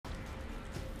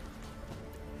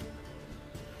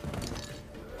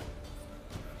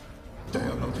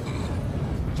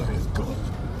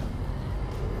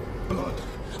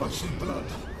blood.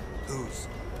 Whose?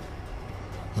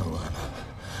 No one.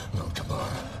 No Tamar.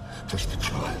 Just the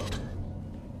child.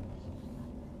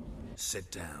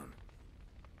 Sit down.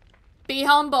 Be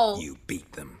humble. You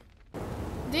beat them.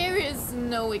 There is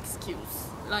no excuse.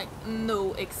 Like,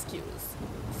 no excuse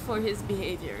for his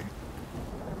behavior.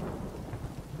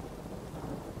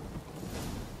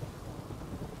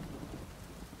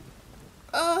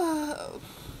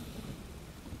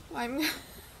 I'm...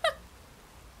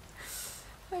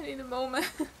 I need a moment.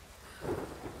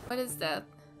 What is that?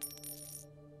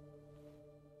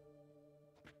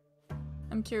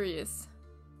 I'm curious.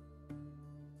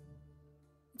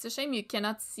 It's a shame you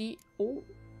cannot see... Oh.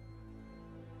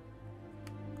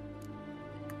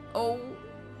 Oh.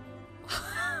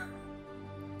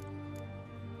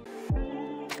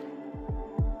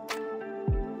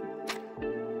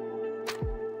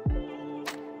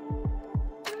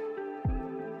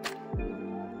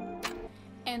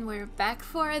 And we're back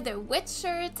for The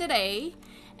Witcher today,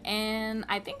 and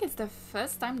I think it's the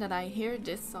first time that I hear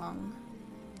this song,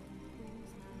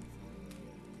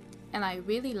 and I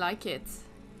really like it.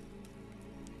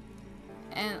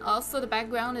 And also the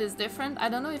background is different. I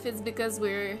don't know if it's because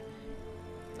we're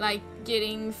like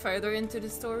getting further into the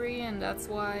story and that's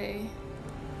why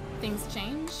things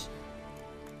change,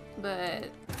 but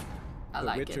I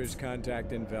like it. The Witcher's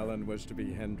contact in Velen was to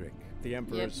be Hendrik, the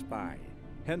Emperor's spy.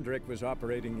 Hendrik was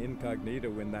operating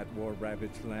incognito in that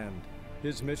war-ravaged land.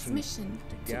 His mission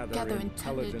to gather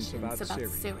intelligence about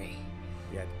Ciri.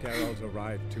 Yet Geralt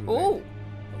arrived too late.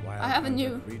 I have a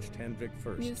new reached Hendrik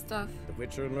first. New stuff. The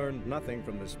Witcher learned nothing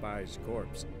from the spy's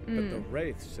corpse, but the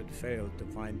wraiths had failed to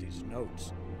find his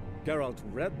notes. Geralt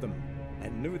read them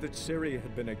and knew that Ciri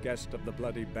had been a guest of the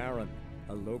Bloody Baron,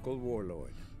 a local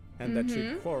warlord, and that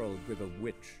she'd quarreled with a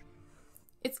witch.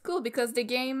 It's cool because the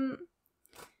game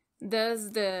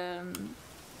does the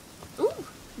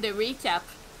recap,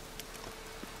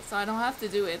 so I don't have to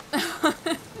do it.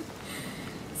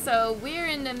 So we're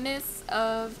in the midst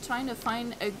of trying to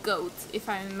find a goat, if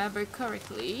I remember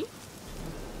correctly.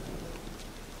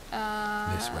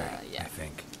 This way, yeah. I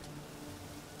think.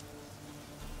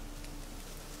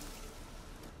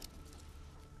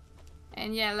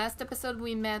 And yeah, last episode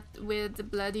we met with the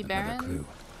Bloody Baron. Another clue.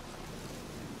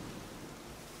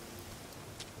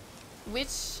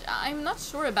 Which I'm not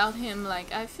sure about him.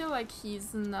 Like, I feel like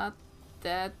he's not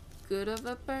that good of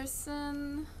a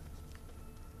person.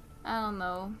 I don't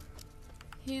know.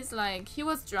 He's like, he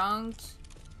was drunk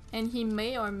and he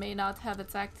may or may not have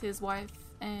attacked his wife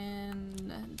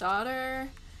and daughter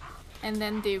and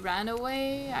then they ran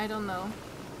away. I don't know.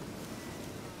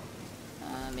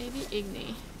 Maybe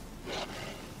Igni.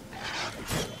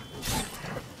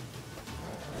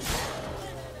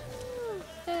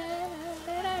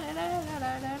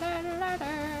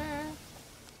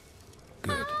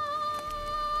 Good.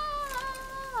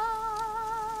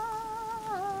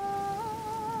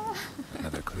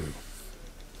 Another clue.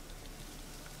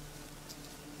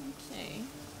 Okay.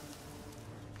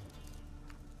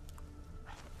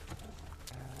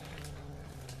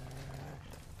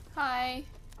 Hi.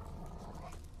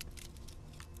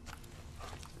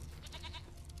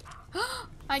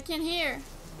 I can hear.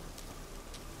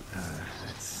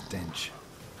 That stench.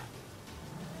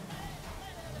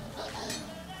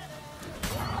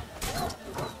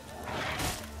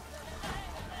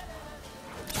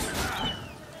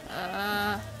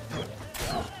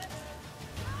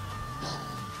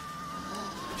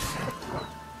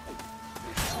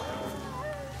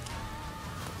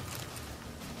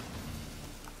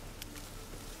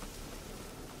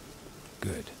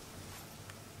 Good.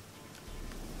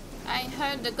 I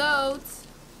heard the goats.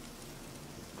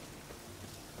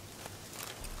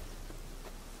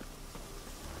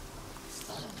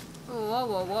 Whoa,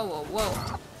 whoa, whoa, whoa,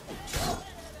 whoa.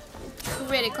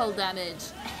 Critical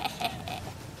damage.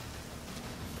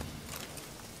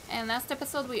 And last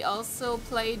episode we also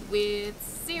played with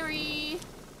Ciri,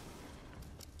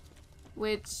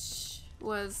 which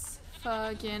was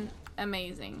fucking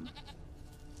amazing.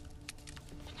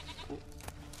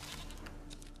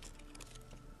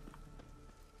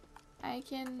 I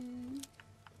can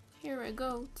hear a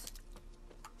goat.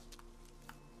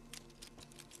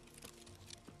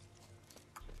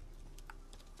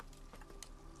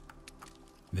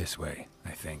 This way,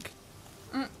 I think.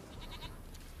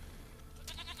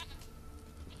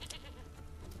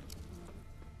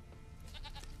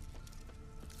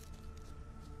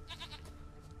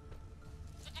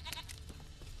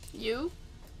 You?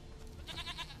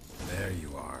 There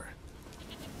you are.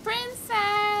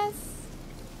 Princess!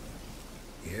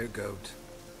 Here, goat.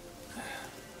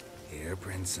 Here,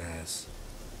 princess.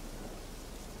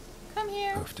 Come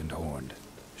here. Hoofed and horned.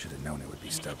 Should have known it would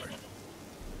be stubborn.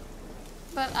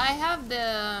 But I have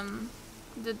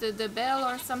the bell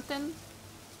or something.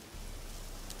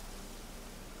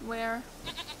 Where?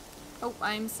 Oh,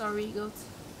 I'm sorry, goat.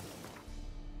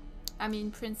 I mean,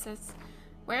 princess.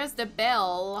 Where's the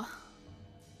bell?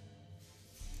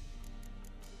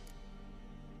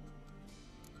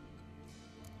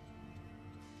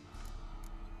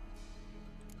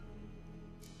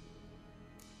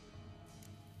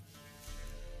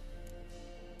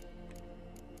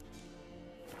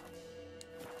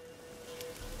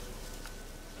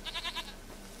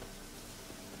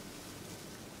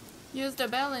 Use the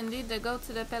bell indeed to go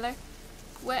to the pillar.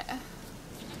 Where?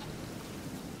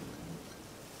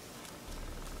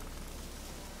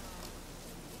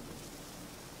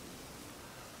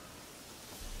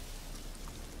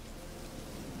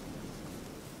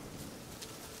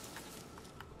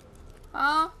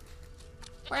 Huh?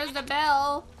 Where's the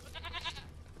bell?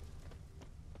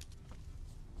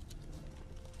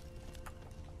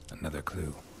 Another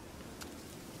clue.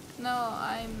 No,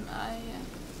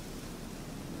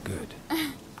 Good.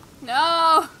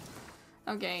 No!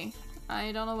 Okay,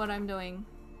 I don't know what I'm doing.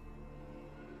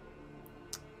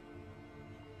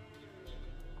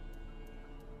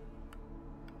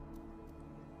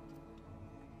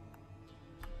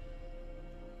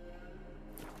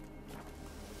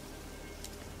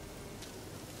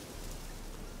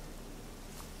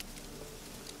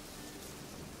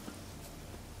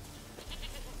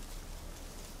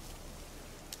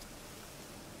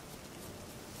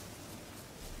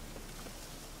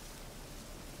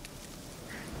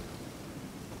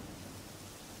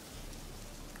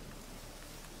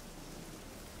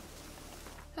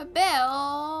 A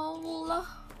bell.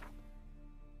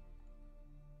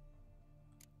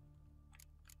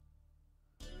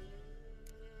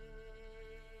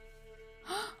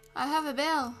 I have a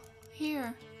bell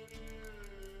here.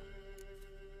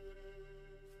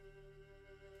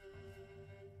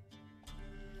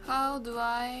 How do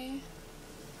I?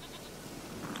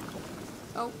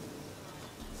 Oh.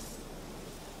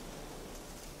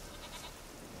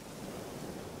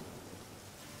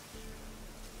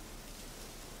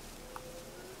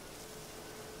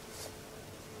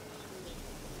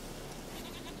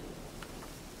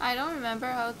 I don't remember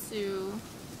how to...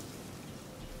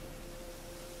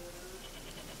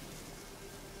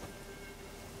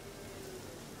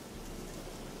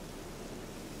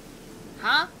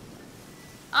 Huh?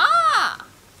 Ah!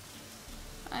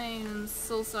 I'm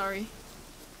so sorry.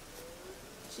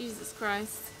 Jesus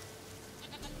Christ.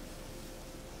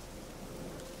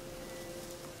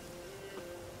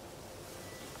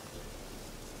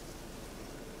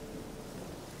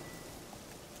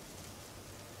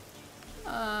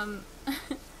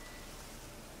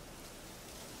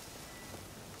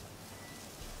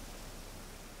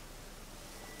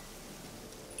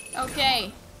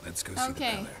 Okay. Let's go see the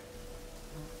Okay. pillar.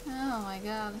 Oh my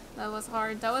god, that was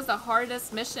hard. That was the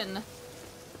hardest mission.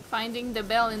 Finding the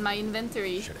bell in my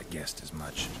inventory. Should have guessed as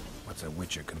much. What's a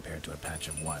witcher compared to a patch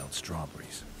of wild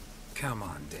strawberries? Come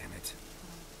on, damn it.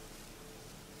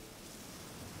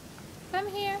 Come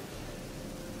here.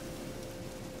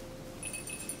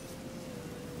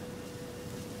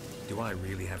 Do I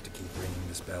really have to keep ringing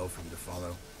this bell for you to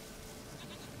follow?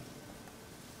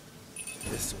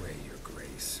 This way, Your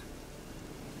Grace.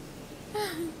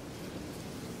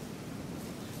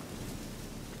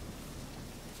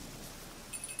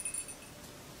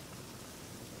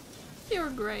 Your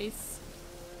Grace.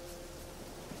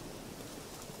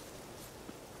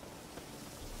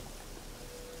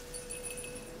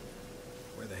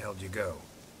 Where the hell did you go?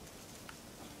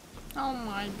 Oh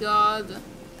my god.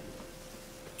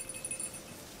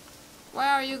 Where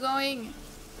are you going?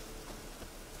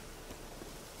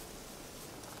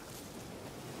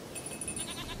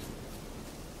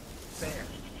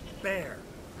 Bear!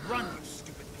 Run, you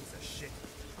stupid piece of shit!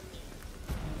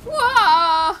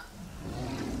 Whoa!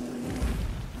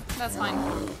 That's fine.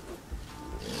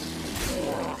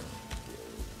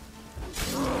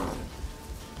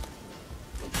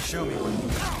 Show me what you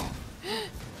got.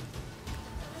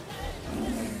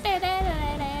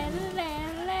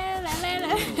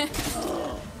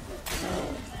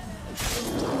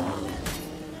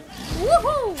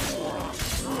 Woohoo!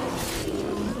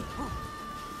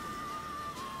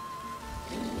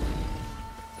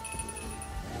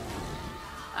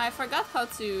 I forgot how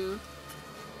to...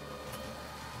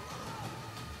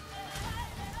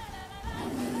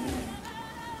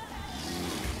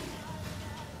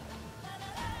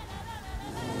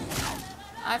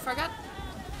 I forgot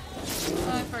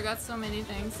so many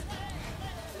things.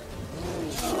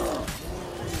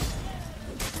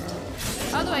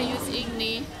 How do I use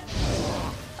Igni?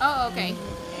 Oh, okay.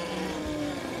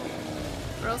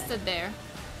 Roasted bear.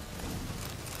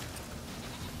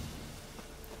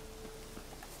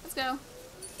 Let's go.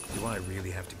 Do I really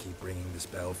have to keep ringing this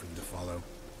bell for you to follow?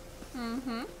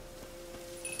 Mm-hmm.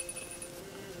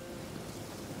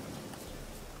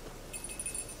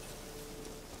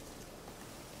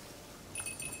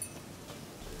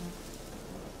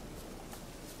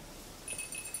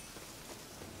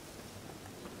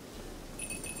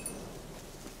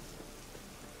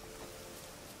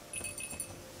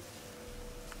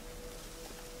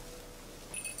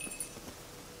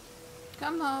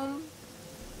 Come home.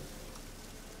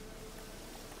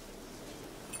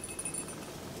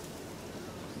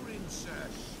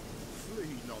 Princess,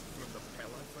 flee not from the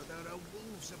pillar, for there are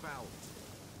wolves about.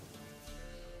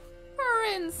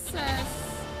 Princess.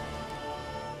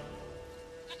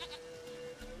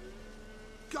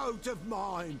 Goat of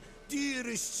mine,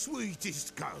 dearest,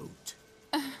 sweetest goat.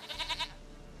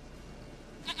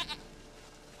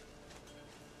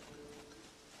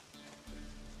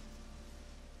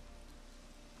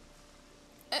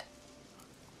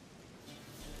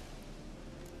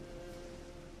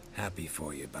 Happy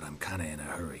for you, but I'm kinda in a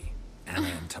hurry. Anna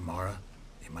and Tamara,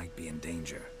 they might be in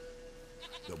danger.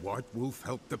 The White Wolf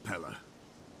helped the Peller,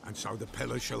 and so the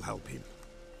Peller shall help him.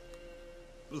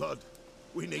 Blood.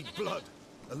 We need blood.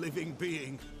 A living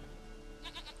being.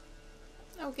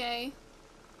 Okay.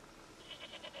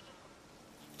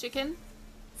 Chicken?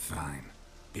 Fine.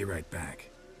 Be right back.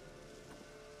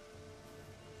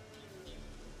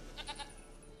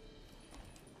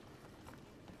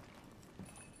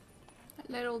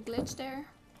 A little glitch there.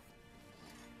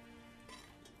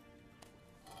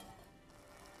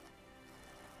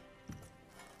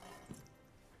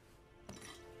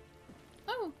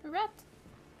 Oh, a rat.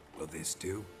 Will this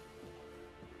do?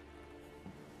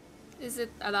 Is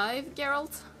it alive,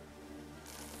 Geralt?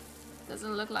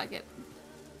 Doesn't look like it.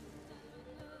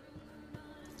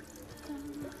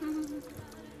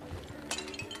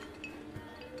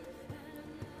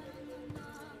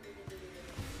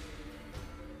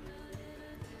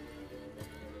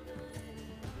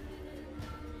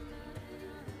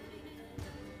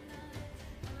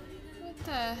 What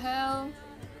the hell?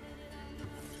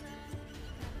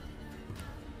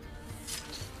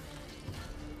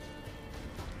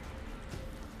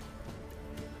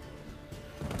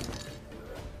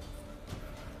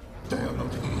 They are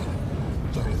not here.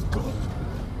 There is God.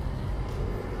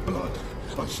 Blood.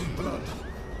 I see blood.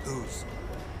 Whose?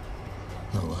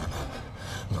 No Anna.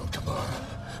 No Tamara.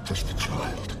 Just a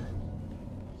child.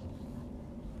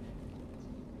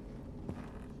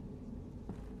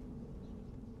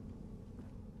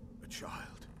 A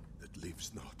child that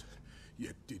lives not,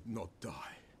 yet did not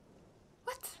die.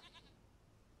 What?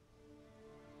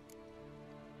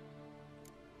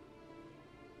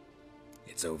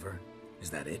 It's over? Is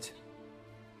that it?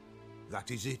 That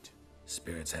is it.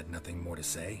 Spirits had nothing more to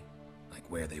say? Like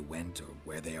where they went or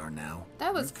where they are now?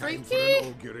 That was You came freaky. for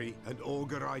an augury, and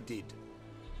augur I did.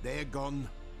 They're gone.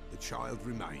 The child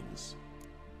remains.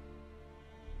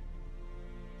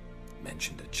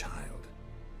 Mentioned a child.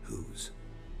 Whose?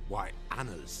 Why,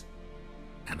 Anna's.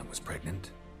 Anna was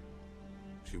pregnant?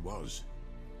 She was.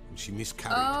 And she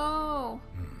miscarried. Oh.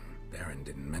 Baron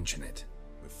didn't mention it.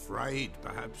 Afraid,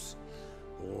 perhaps.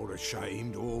 Or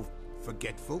ashamed, or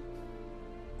forgetful.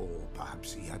 Or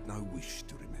perhaps he had no wish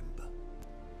to remember.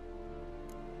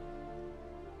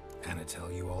 Anna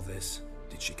tell you all this?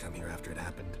 Did she come here after it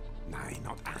happened? Nay,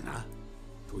 not Anna.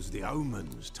 'Twas the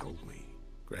omens told me.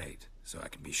 Great, so I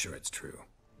can be sure it's true.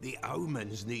 The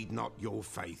omens need not your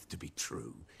faith to be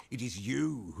true. It is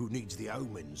you who needs the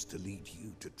omens to lead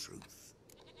you to truth.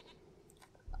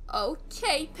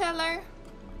 Okay, Pillar.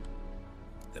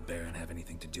 The Baron have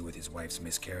anything to do with his wife's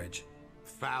miscarriage?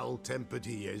 Foul-tempered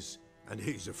he is, and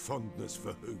he's a fondness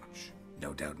for hooch.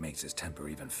 No doubt makes his temper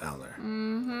even fouler.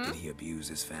 Did he abuse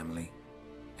his family?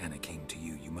 Anna came to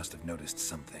you. You must have noticed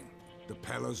something. The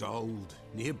Peller's old,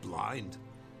 near blind,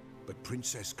 but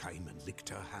Princess came and licked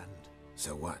her hand.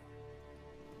 So what?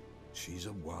 She's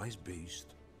a wise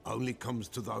beast. Only comes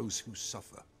to those who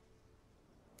suffer.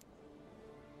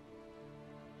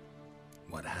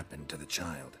 What happened to the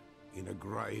child? In a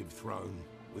grave thrown,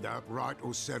 without rite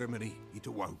or ceremony, it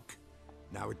awoke.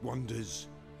 Now it wanders,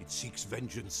 it seeks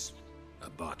vengeance. A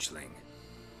botchling.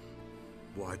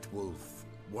 White Wolf,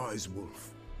 wise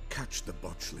wolf, catch the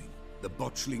botchling. The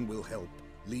botchling will help,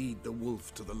 lead the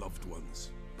wolf to the loved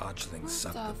ones. Botchlings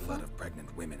suck the the blood fuck? of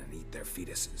pregnant women and eat their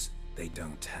fetuses. They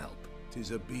don't help.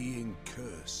 'Tis a being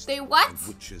cursed. They what? And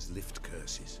witches lift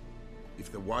curses.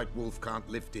 If the White Wolf can't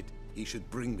lift it, he should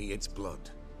bring me its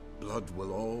blood. Blood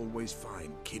will always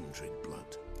find kindred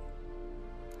blood.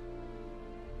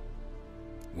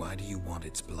 Why do you want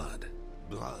its blood?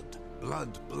 Blood,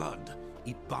 blood, blood.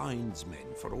 It binds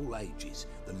men for all ages,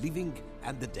 the living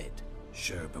and the dead.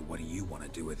 Sure, but what do you want to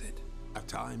do with it? At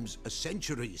times, a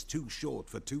century is too short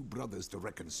for two brothers to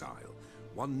reconcile.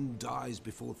 One dies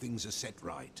before things are set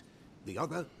right. The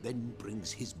other then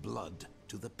brings his blood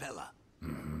to the Peller.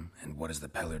 And what does the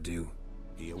Peller do?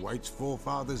 He awaits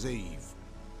Forefathers' Eve.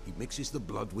 He mixes the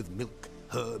blood with milk,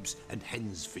 herbs, and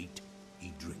hen's feet.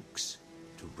 He drinks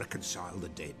to reconcile the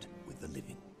dead with the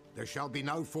living. There shall be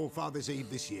no Forefathers' Eve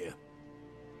this year,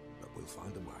 but we'll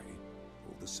find a way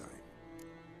all the same.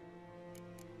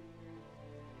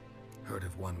 Heard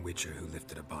of one witcher who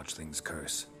lifted a botchling's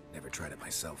curse. Never tried it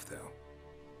myself, though.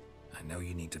 I know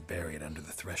you need to bury it under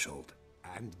the threshold.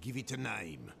 And give it a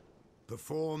name.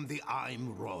 Perform the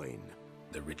Aim Roin.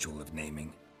 The ritual of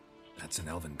naming? That's an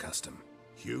elven custom.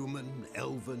 Human,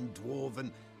 elven,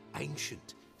 dwarven,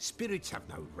 ancient. Spirits have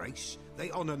no race.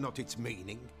 They honor not its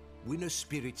meaning. Win a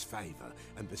spirit's favor,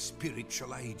 and the spirit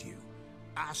shall aid you.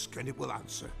 Ask, and it will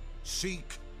answer.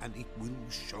 Seek, and it will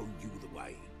show you the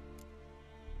way.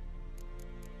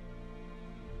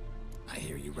 I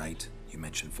hear you right. You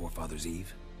mentioned Forefathers'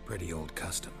 Eve? Pretty old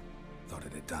custom. Thought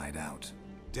it had died out.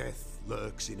 Death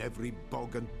lurks in every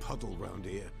bog and puddle round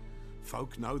here.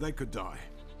 Folk know they could die,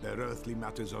 their earthly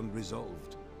matters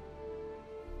unresolved.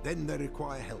 Then they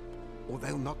require help, or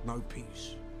they'll not know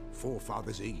peace.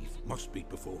 Forefathers' Eve must be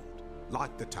performed.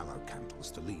 Light the tallow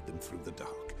candles to lead them through the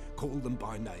dark. Call them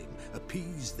by name,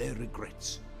 appease their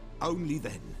regrets. Only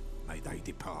then may they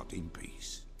depart in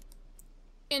peace.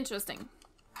 Interesting.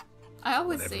 I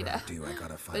always say Whatever that. I do, I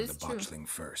gotta find the it's true. botchling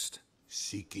first.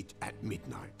 Seek it at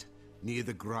midnight, near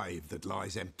the grave that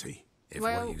lies empty. If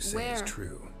Well, what you say where? is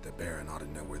true, the Baron ought to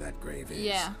know where that grave is.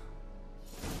 Yeah.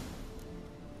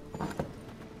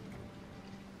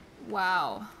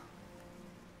 Wow.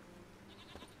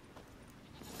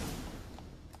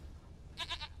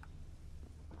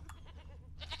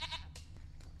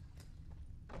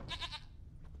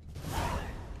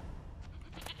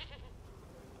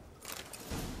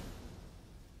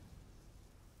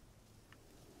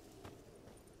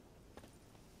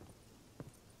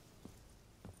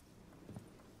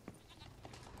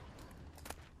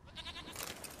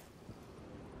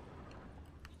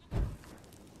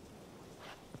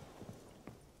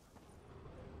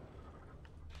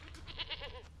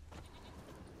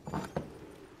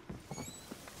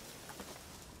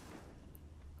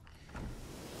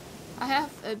 I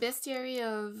have a bestiary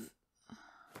of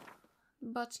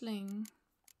botchling.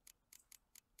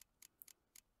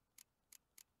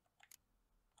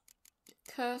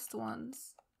 Cursed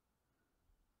ones.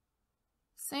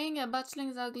 Saying a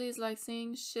botchling's ugly is like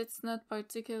saying shit's not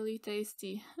particularly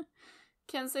tasty.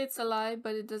 Can't say it's a lie,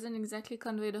 but it doesn't exactly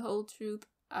convey the whole truth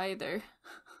either.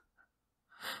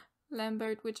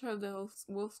 Lambert, Witcher of the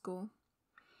Wolf School.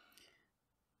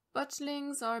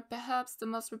 Botchlings are perhaps the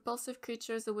most repulsive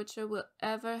creatures the Witcher will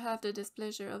ever have the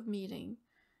displeasure of meeting.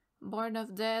 Born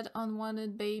of dead,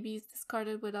 unwanted babies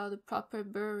discarded without a proper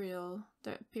burial,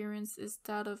 their appearance is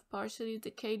that of partially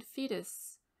decayed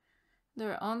fetus.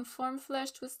 Their unformed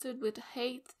flesh twisted with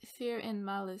hate, fear, and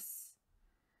malice.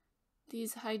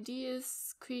 These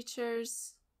hideous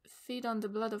creatures feed on the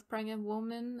blood of pregnant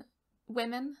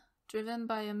women, driven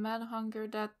by a mad hunger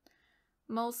that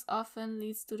most often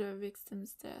leads to their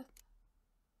victim's death.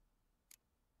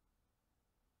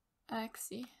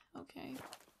 Axie, okay.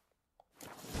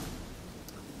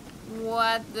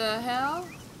 What the hell?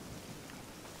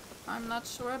 I'm not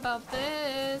sure about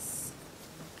this.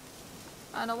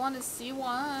 I don't want to see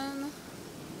one.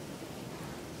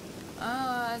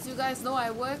 As you guys know,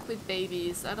 I work with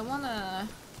babies. I don't want to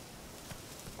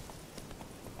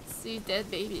see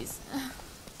dead babies.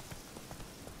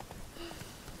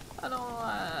 I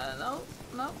don't,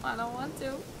 no, I don't want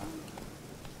to.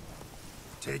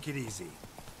 Take it easy.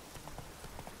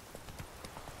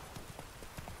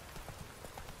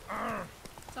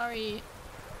 Sorry.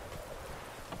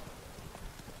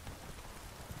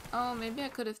 Oh, maybe I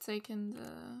could have taken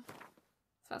the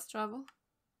fast travel.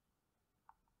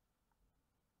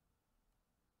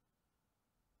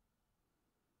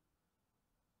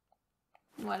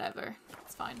 Whatever,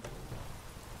 it's fine.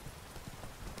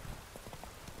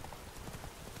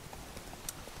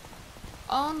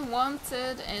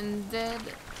 Unwanted and dead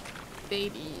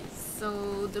babies.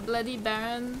 So the Bloody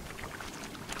Baron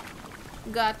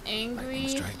got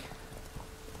angry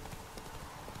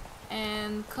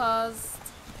and caused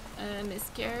a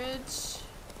miscarriage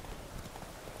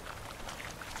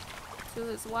to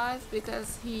his wife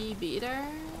because he beat her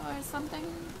or something.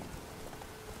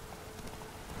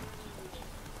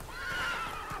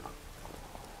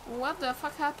 What the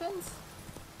fuck happened?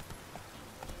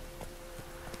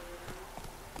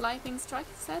 lightning strike,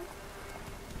 he said.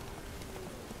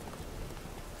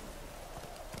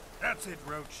 That's it,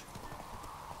 Roach.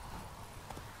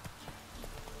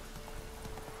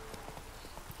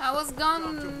 I was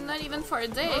gone not even for a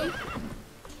day.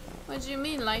 What do you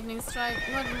mean, lightning strike?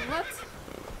 What?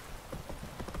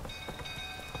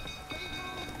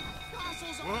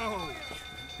 Whoa!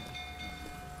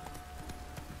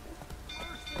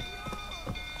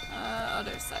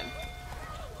 Other side.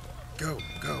 Go,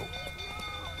 go.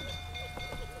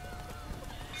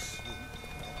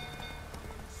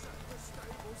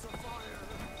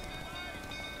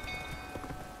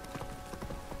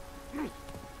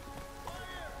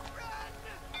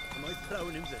 Am I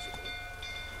prone invisible?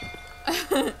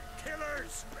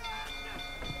 Killers!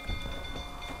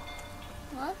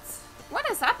 What? What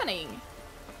is happening?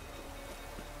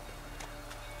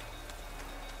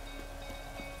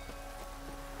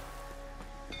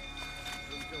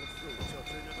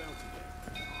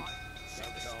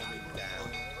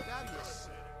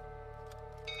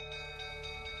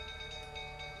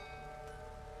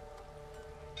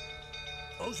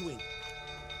 Oswin.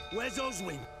 Where's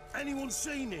Oswin? Anyone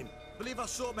seen him? Believe I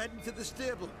saw him heading to the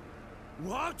stable.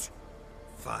 What?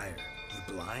 Fire.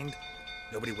 You blind?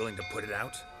 Nobody willing to put it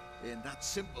out? Ain't that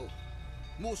simple.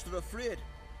 Most are afraid.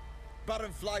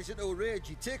 Baron flies into a rage.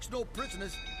 He takes no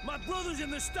prisoners. My brother's in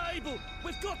the stable.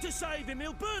 We've got to save him.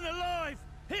 He'll burn alive.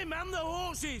 Him and the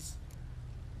horses.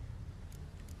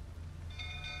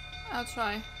 I'll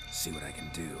try. See what I can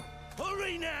do.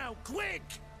 Hurry now, quick!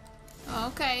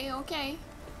 Okay, okay.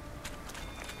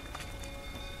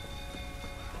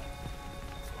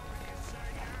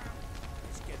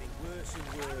 It's getting worse and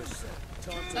worse.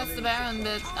 Time to That's the leave. Baron,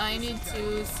 but I need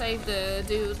to save the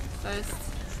dude first.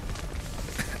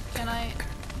 Can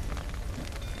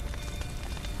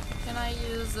I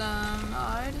use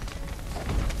Ard?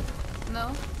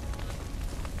 No.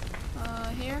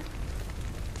 Here.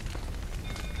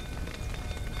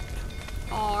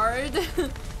 Ard.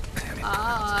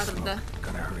 Ard.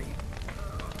 Gotta hurry.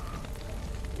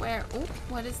 Where? Oh,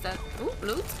 what is that? Oh,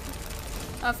 loot.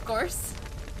 Of course.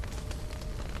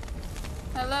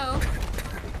 Hello.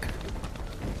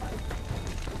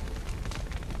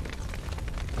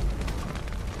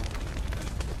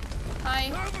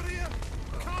 Hi. Over here!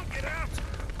 Can't get out!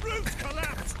 Roof's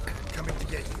collapsed! Coming to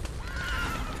get you.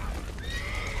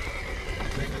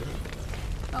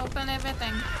 Open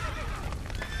everything.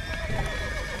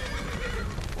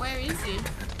 Where is he?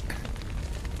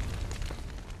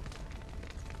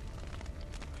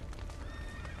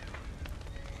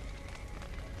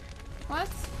 What?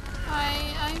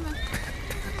 I'm...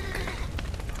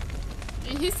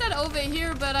 He said over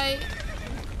here, but I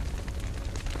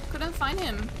couldn't find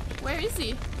him. Where is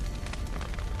he?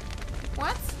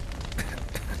 What?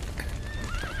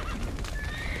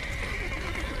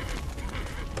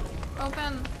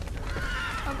 Open.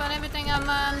 Open everything. I'm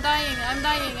dying. I'm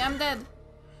dying. I'm dead.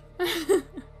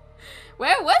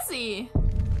 Where was he?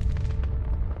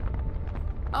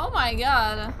 Oh my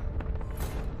god.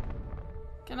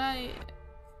 Can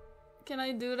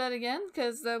I do that again?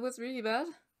 Because that was really bad.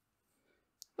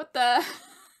 What the?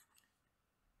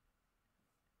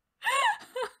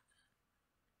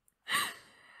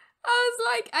 I was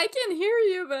like, I can hear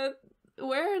you, but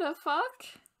where the fuck?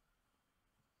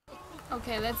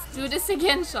 Okay, let's do this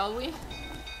again, shall we?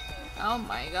 Oh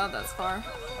my god, that's far.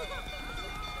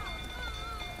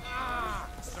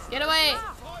 Get away!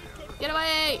 Get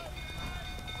away!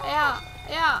 Yeah,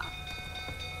 yeah.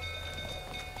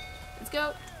 Let's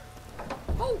go.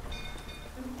 Oh!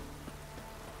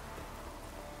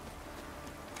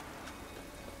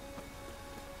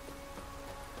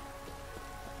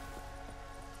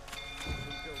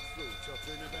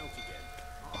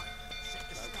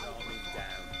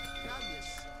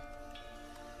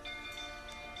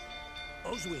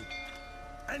 Oswin.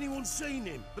 Anyone seen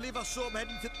him? Believe I saw him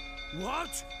heading to...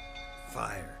 What?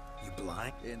 Fire. You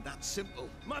blind? Ain't that simple.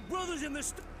 My brother's in the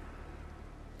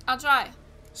I'll try.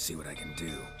 See what I can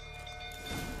do.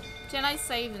 Can I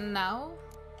save now?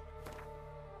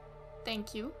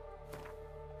 Thank you.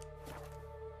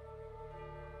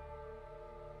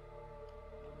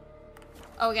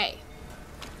 Okay.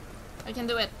 I can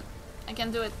do it. I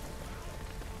can do it.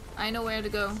 I know where to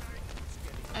go.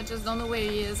 I just don't know where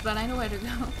he is, but I know where to go.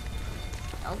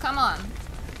 Oh, come on.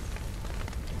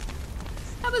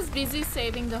 I was busy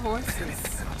saving the horses.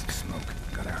 Smoke.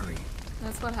 Gotta hurry.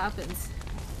 That's what happens.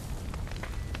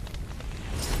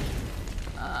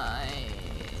 I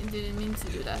didn't mean to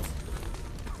do that.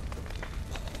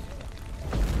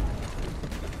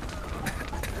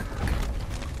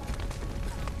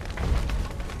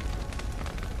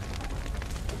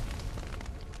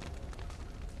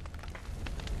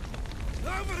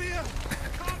 Over here!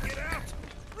 Can't get out!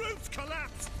 Roof's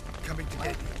collapsed! Coming to get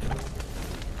you.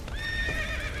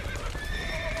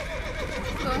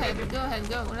 Go ahead,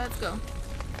 go. Let's go.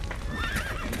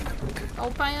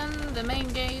 Open the main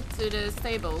gate to the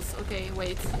stables. Okay,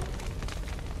 wait.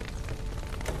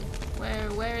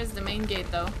 Where is the main gate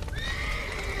though?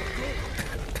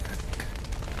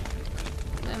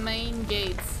 The main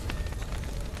gate.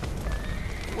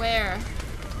 Where?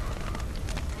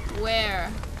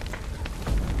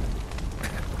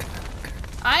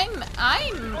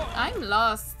 I'm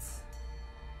lost.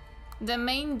 The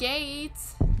main gate.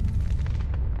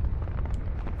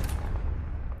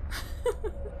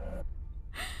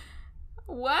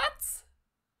 What?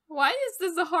 Why is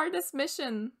this the hardest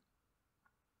mission?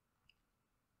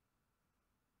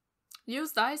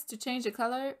 Use dice to change the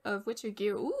color of Witcher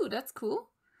gear. Ooh, that's cool.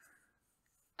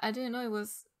 I didn't know it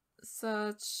was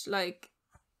such, like,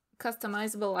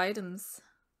 customizable items.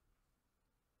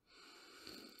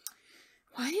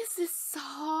 Why is this so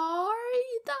hard?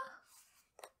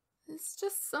 It's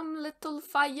just some little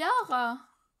fire.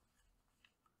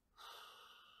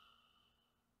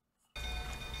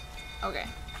 Okay.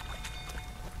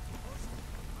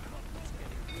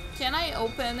 Can I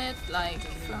open it, like,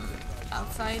 from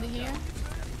outside here?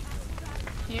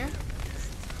 Here?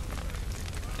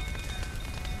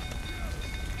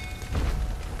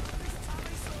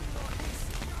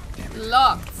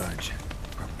 Locked. Budge.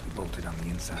 Probably bolted on the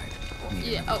inside.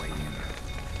 Yeah. Oh.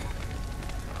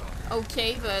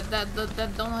 Okay, but that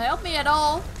don't help me at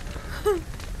all. Damn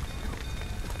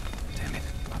it!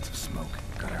 Lots of smoke.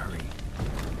 Gotta hurry.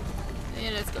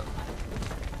 Yeah, let's go.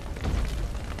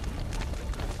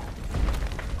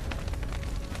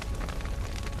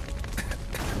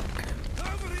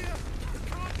 Over here!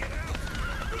 Can't get out!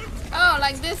 Oh,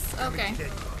 like this? Okay.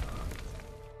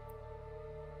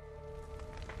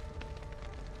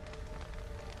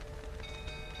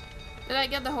 Did I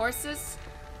get the horses?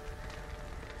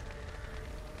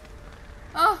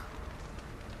 Oh!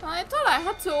 I thought I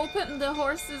had to open the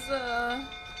horses'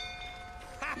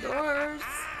 doors.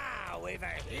 We've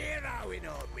a hero in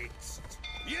our midst.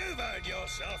 You've earned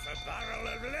yourself a barrel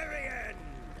of Lyrian.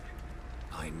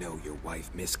 I know your wife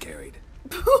miscarried.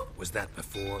 Was that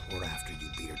before or after you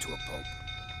beat her to a pulp?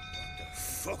 What the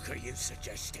fuck are you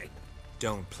suggesting?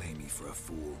 Don't play me for a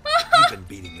fool. You've been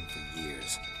beating them for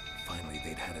years. Finally,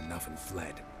 they'd had enough and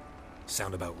fled.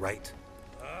 Sound about right?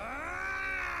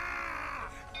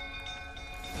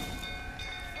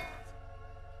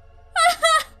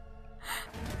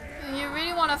 You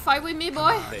really want to fight with me,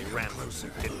 boy? They ran closer,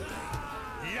 didn't they?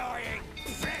 Lying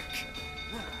prick!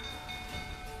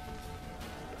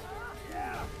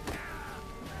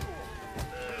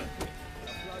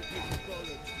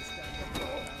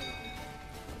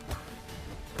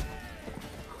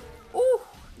 Ooh,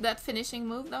 that finishing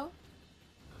move though.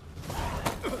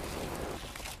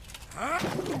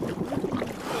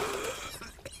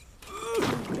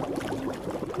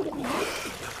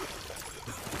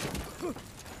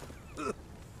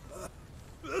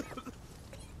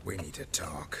 We need to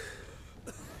talk.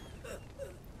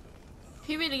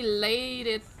 He really laid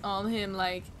it on him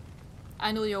like,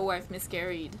 I know your wife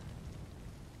miscarried.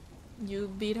 You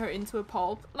beat her into a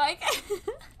pulp. Like,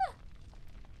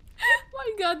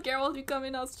 my god, Geralt, you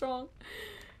coming out strong.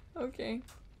 Okay.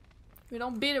 We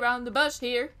don't beat around the bush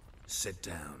here. Sit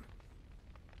down.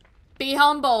 Be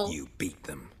humble. You beat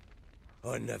them.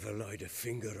 I never laid a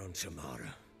finger on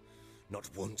Tamara. Not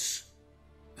once.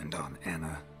 And on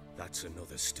Anna. That's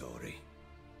another story.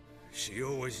 She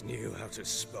always knew how to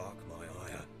spark my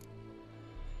ire.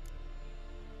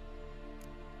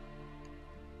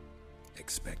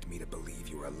 Expect me to believe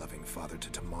you were a loving father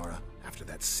to Tamara after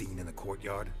that scene in the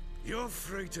courtyard? You're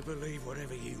free to believe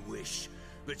whatever you wish,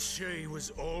 but she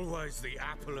was always the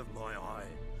apple of my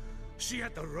eye. She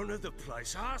had the run of the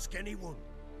place, ask anyone.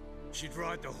 She'd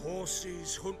ride the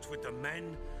horses, hunt with the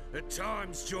men, at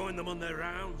times join them on their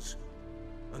rounds.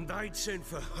 And they'd send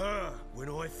for her when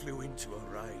I flew into a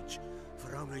rage,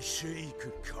 for only she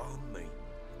could calm me.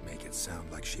 Make it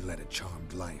sound like she led a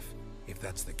charmed life. If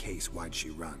that's the case, why'd she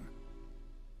run?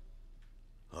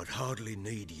 I'd hardly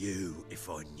need you if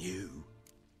I knew.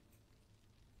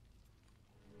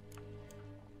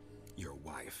 Your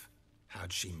wife.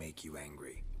 How'd she make you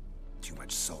angry? Too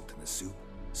much salt in the soup?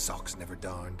 Socks never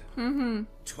darned?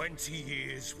 20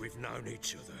 years we've known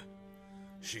each other.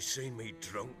 She's seen me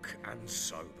drunk and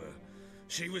sober.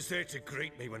 She was there to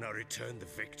greet me when I returned the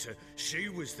victor. She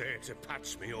was there to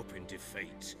patch me up in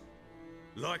defeat.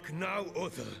 Like no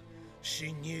other,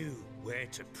 she knew where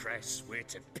to press, where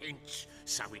to pinch,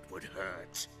 so it would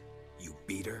hurt. You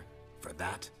beat her? For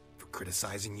that? For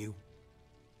criticizing you?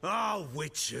 Oh,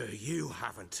 Witcher, you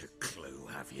haven't a clue,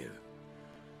 have you?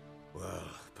 Well,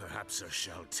 perhaps I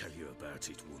shall tell you about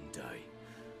it one day.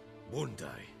 One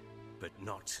day, but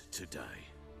not today.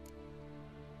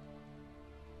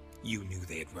 You knew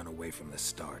they had run away from the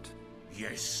start.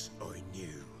 Yes, I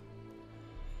knew.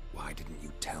 Why didn't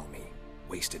you tell me?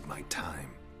 Wasted my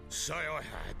time. Say I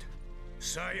had.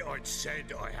 Say I'd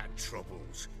said I had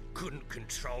troubles. Couldn't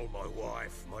control my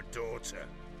wife, my daughter.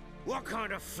 What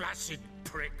kind of flaccid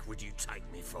prick would you take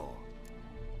me for?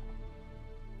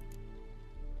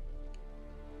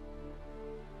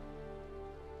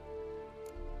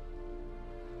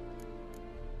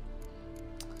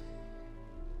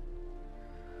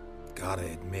 Gotta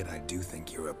admit, I do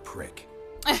think you're a prick.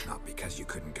 Not because you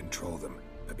couldn't control them,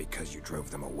 but because you drove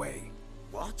them away.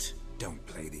 What? Don't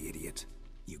play the idiot.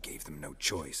 You gave them no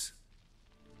choice.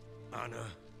 Anna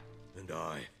and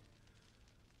I...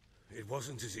 It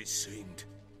wasn't as it seemed.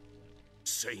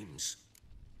 Seems.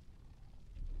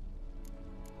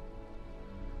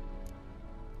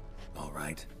 All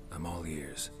right, I'm all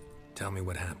ears. Tell me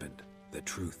what happened. The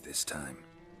truth this time.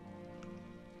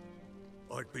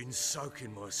 I'd been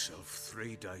soaking myself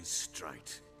 3 days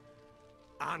straight.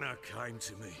 Anna came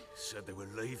to me, said they were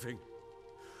leaving.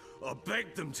 I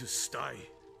begged them to stay.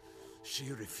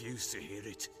 She refused to hear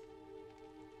it.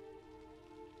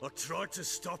 I tried to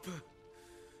stop her.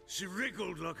 She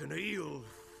wriggled like an eel.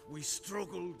 We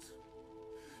struggled.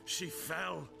 She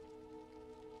fell.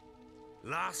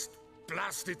 Last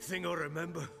blasted thing I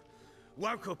remember.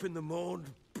 Woke up in the morn,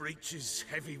 breeches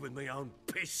heavy with my own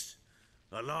piss.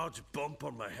 A large bump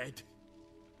on my head.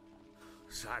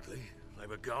 Sadly, they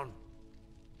were gone.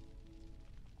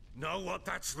 Know what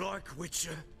that's like,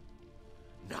 Witcher?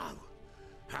 No.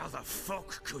 How the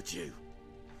fuck could you?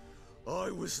 I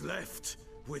was left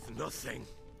with nothing.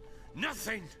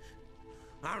 Nothing!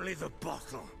 Only the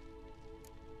bottle.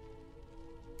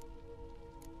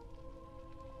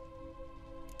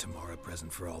 Tamara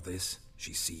present for all this?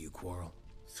 She see you quarrel?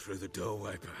 Through the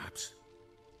doorway, perhaps.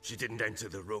 She didn't enter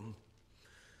the room.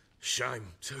 Shame,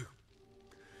 too.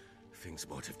 Things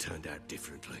might have turned out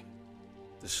differently.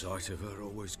 The sight of her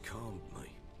always calmed me.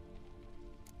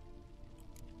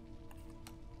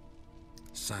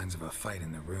 Signs of a fight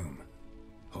in the room.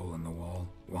 Hole in the wall,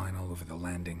 wine all over the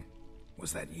landing.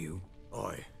 Was that you?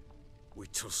 Aye. We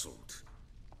tussled.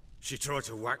 She tried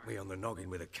to whack me on the noggin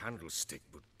with a candlestick,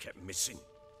 but kept missing.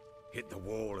 Hit the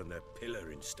wall and a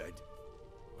pillar instead.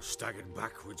 I staggered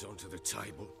backwards onto the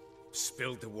table,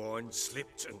 spilled the wine,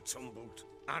 slipped and tumbled.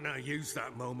 Anna used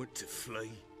that moment to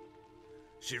flee.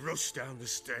 She rushed down the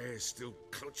stairs, still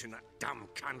clutching that damn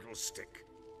candlestick.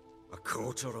 I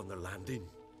caught her on the landing.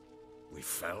 We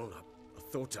fell. I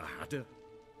thought I had her.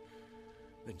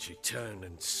 Then she turned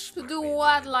and To smacked do me in the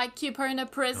what? head. Like keep her in a I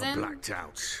prison? blacked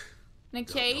out. In a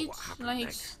Don't know cage? what happened Like,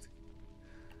 next.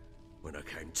 When I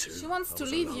came to, she wants I to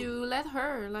was leave alone. you. Let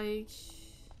her. Like,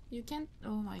 you can't.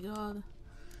 Oh my god.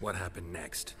 What happened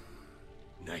next?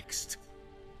 Next,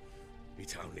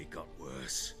 it only got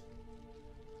worse.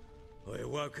 I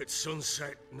awoke at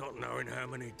sunset, not knowing how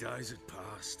many days had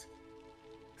passed.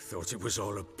 Thought it was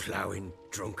all a ploughing,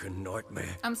 drunken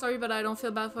nightmare. I'm sorry, but I don't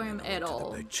feel bad for him Then I at went to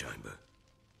all. the bedchamber,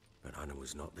 but Anna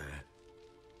was not there.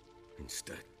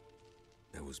 Instead,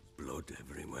 there was blood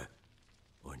everywhere.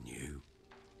 I knew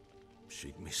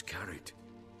she'd miscarried.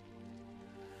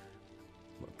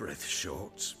 My breath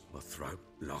short, my throat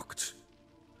locked.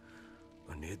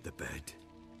 I neared the bed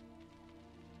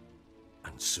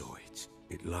and saw it.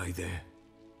 It lay there,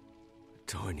 a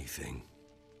tiny thing,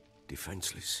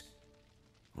 defenseless,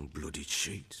 on bloodied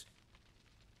sheets,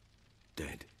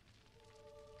 dead.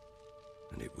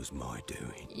 And it was my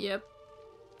doing. Yep.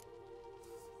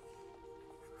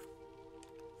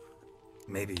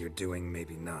 Maybe you're doing,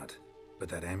 maybe not. But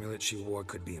that amulet she wore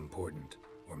could be important.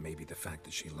 Or maybe the fact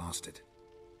that she lost it.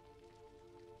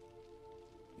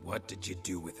 What did you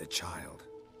do with the child?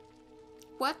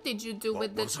 What did you do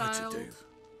with the What was I child? to do?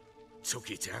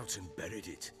 Took it out and buried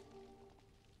it.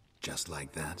 Just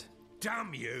like that?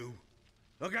 Damn you!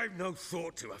 I gave no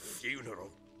thought to a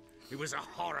funeral. It was a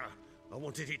horror. I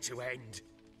wanted it to end.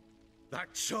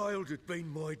 That child had been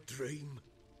my dream.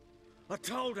 I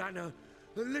told Anna,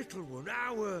 the little one,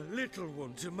 our little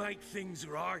one, to make things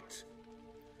right.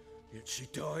 Yet she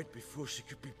died before she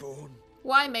could be born.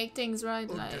 Why make things right?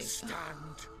 Like,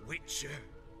 Understand, Witcher?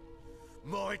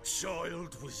 My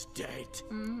child was dead.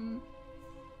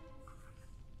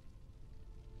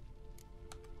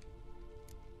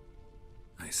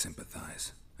 I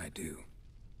sympathize. I do.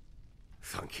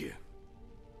 Thank you.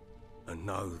 And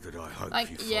know that I hope Like,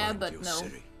 you yeah, find but your no.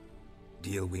 Ciri.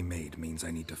 Deal we made means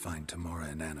I need to find Tamara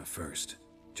and Anna first.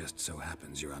 Just so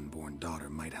happens your unborn daughter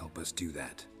might help us do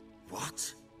that.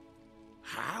 What?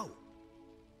 How?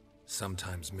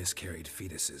 Sometimes miscarried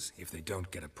fetuses, if they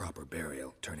don't get a proper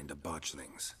burial, turn into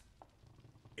botchlings.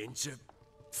 Into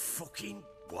fucking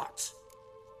what?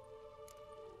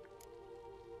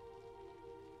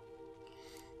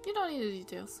 You don't need the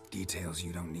details. Details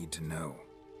you don't need to know.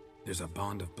 There's a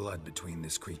bond of blood between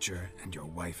this creature and your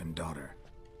wife and daughter.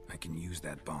 I can use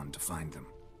that bond to find them.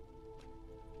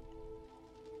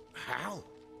 How?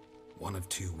 One of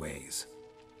two ways.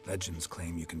 Legends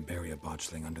claim you can bury a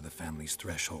botchling under the family's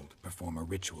threshold, perform a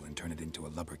ritual, and turn it into a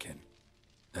lubberkin.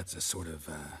 That's a sort of,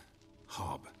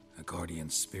 hob, a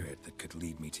guardian spirit that could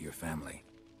lead me to your family.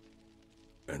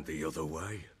 And the other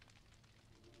way?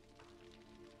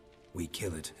 We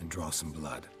kill it and draw some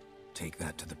blood. Take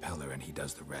that to the Peller and he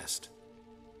does the rest.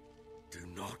 Do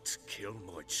not kill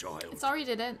my child. It's already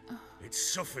did it. It's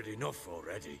suffered enough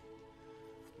already.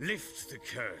 Lift the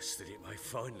curse that it may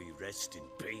finally rest in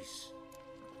peace.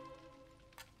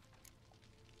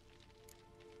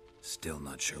 Still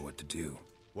not sure what to do.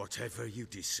 Whatever you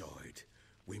decide,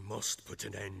 we must put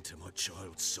an end to my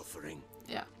child's suffering.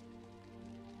 Yeah.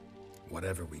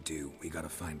 Whatever we do, we gotta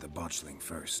find the botchling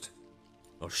first.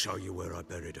 I'll show you where I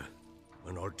buried her,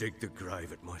 and I'll dig the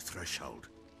grave at my threshold.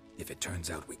 If it turns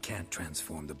out we can't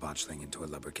transform the botchling into a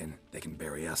lubberkin, they can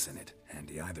bury us in it.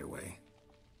 Handy either way.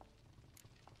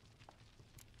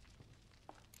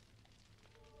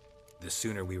 The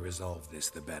sooner we resolve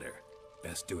this, the better.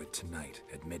 Best do it tonight,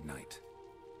 at midnight.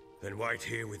 Then wait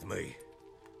here with me.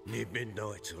 Near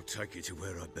midnight, I'll take you to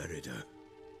where I buried her.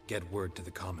 Get word to the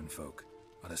common folk.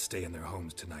 Ought to stay in their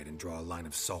homes tonight and draw a line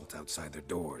of salt outside their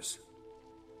doors.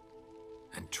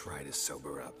 And try to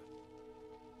sober up.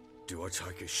 Do I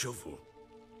take a shovel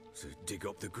to dig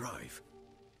up the grave?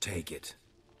 Take it.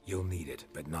 You'll need it,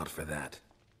 but not for that.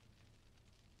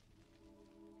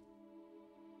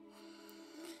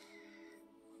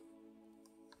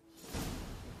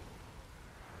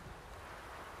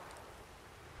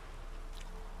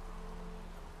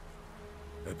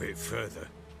 A bit further.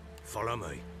 Follow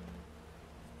me.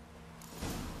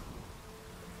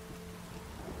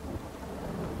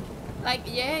 Like,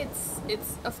 yeah,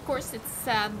 it's of course it's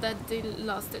sad that they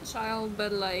lost a child,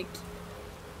 but like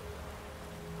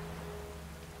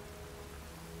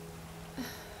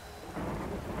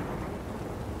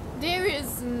there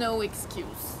is no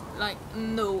excuse, like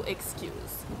no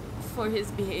excuse for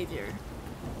his behavior.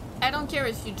 I don't care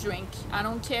if you drink, I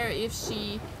don't care if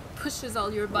she pushes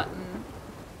all your button,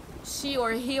 she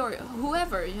or he or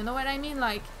whoever, you know what I mean?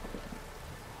 Like,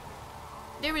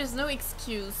 there is no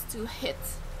excuse to hit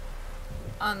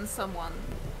on someone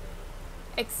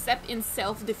except in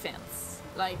self-defense.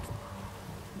 Like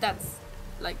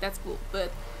that's cool,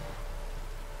 but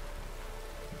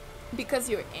because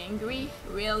you're angry,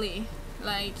 really,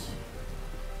 like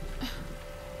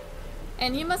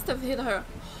and he must have hit her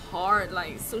hard,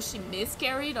 like, so she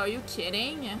miscarried. Are you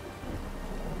kidding?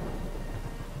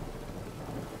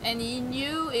 And he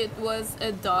knew it was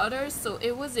a daughter, so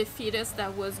it was a fetus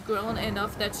that was grown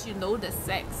enough that you know the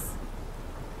sex.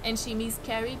 And she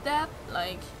miscarried that?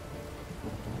 Like...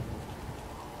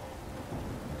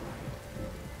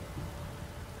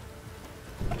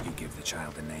 You give the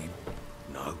child a name?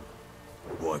 No.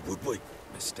 Why would we?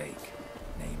 Mistake.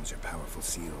 Names are powerful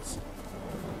seals.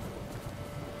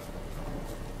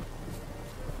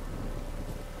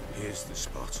 Here's the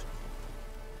spot.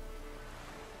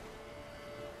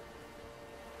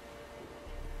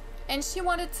 And she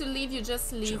wanted to leave, you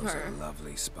just leave Chose her. a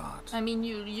lovely spot. I mean,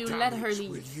 you Damn let her it, leave.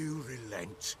 Will you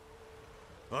relent?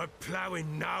 I'm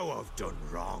ploughing now I've done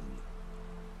wrong.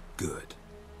 Good.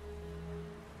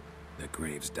 The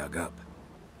grave's dug up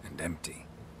and empty.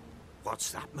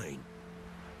 What's that mean?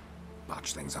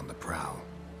 Botchling's on the prowl.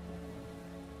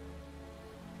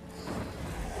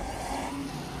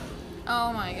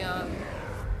 Oh my god.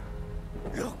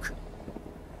 Look!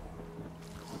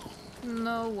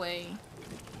 No way.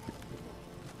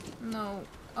 No.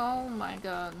 Oh my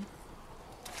god.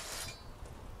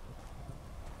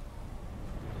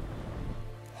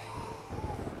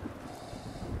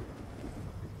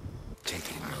 Take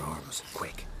it in your arms,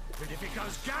 quick. And if it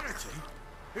goes garrety,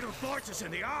 it'll bite us in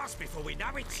the arse before we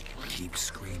know it. Keep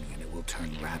screaming and it will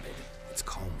turn rabid. It's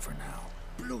calm for now.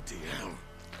 Bloody hell.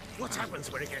 What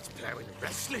happens when it gets ploughing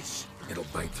restless? It'll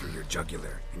bite through your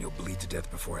jugular, and you'll bleed to death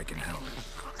before I can help.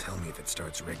 Tell me if it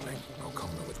starts wriggling. I'll calm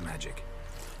it with magic.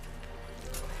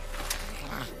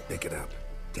 Pick it up.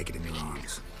 Take it in your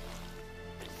arms.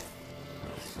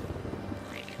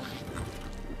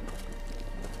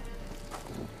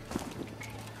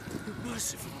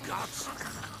 Merciful gods.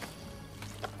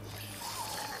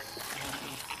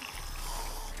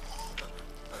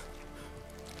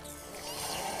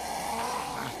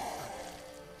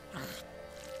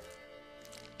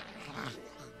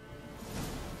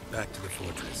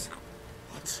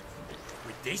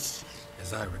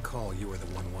 As I recall, you were the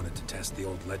one wanted to test the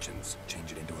old legends,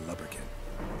 change it into a lubberkin.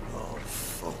 Oh,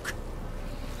 fuck.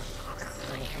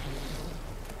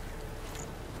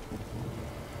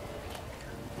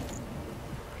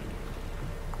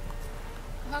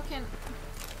 How can...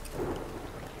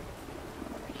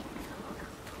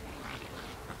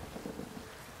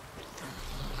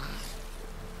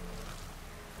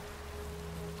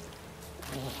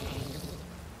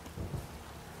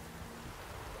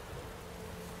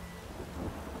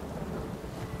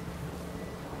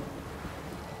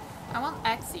 I want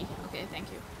Axie. Okay, thank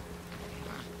you.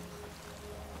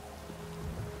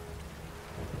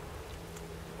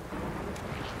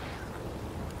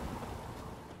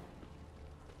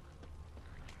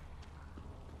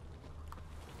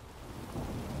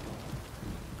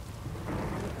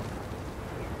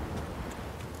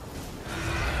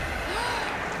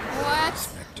 What?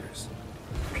 Spectres.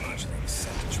 Fledgling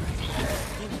set to train.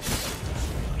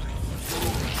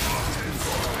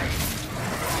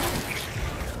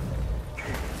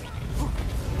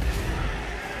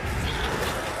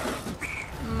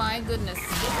 My goodness.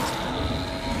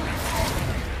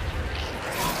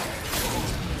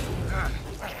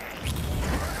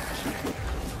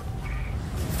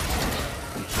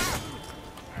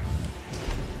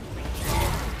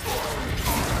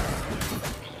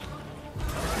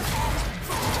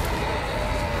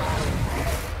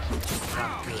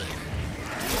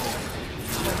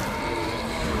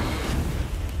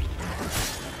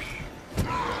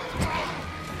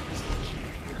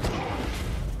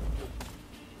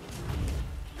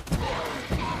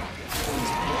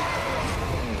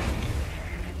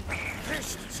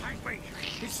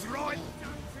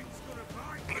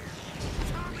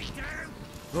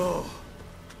 Oh.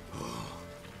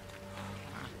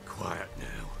 Quiet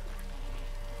now.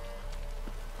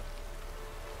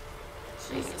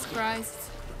 Jesus Christ.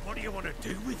 What do you want to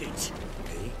do with it?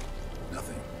 Me?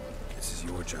 Nothing. This is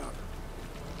your job.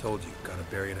 Told you, gotta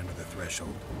bury it under the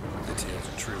threshold. If the tales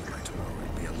are true, by tomorrow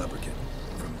it'll be a lubberkin.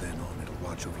 From then on, it'll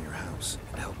watch over your house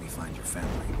and help me find your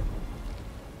family.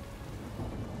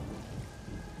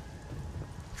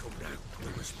 Come now,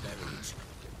 we must bury it.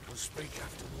 We'll speak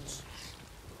afterwards.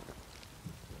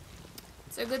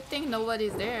 It's a good thing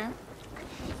nobody's there.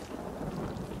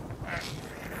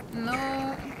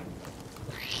 No.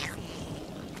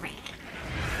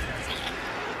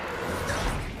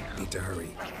 Need to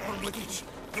hurry. On with it.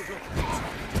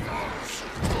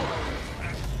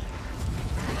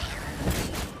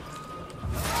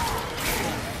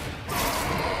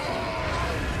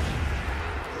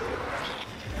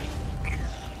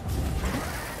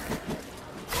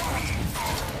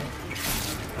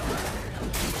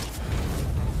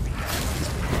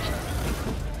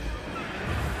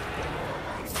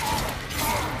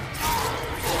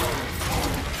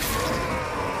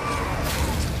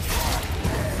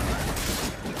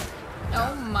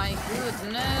 Oh my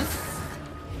goodness.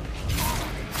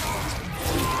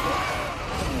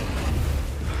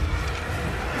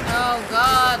 Oh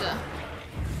god.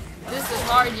 This is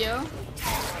hard, yo.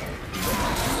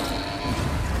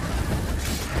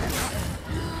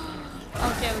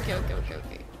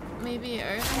 Okay. Maybe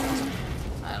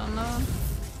Earth? I don't know.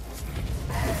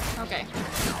 Okay.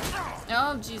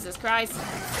 Oh, Jesus Christ.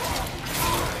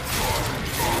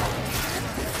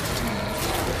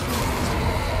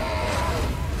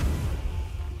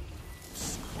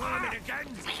 Squirming again,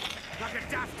 like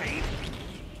a daft ape.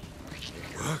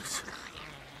 It worked.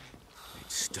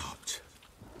 It stopped.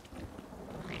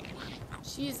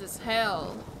 Jesus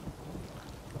hell.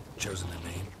 Chosen a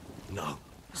name? No,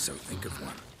 So think of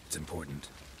one. It's important.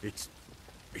 it's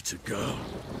a girl.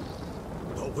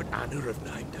 What would Anna have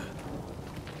named her?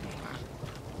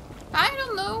 I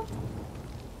don't know.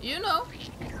 You know.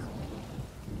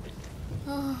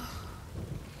 Oh.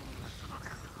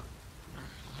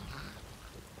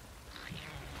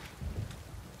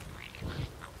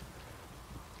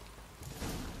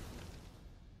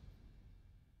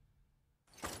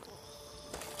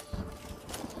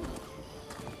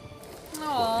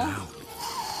 Now,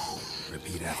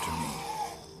 repeat after me.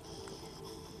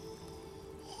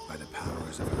 By the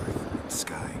powers of earth and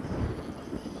sky.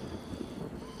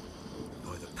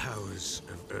 By the powers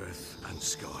of earth and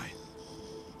sky.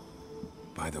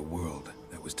 By the world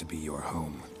that was to be your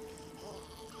home.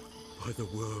 By the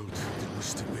world that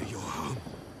was to be your home.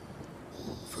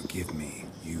 Forgive me,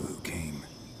 you who came,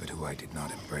 but who I did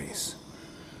not embrace.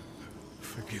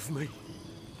 Forgive me.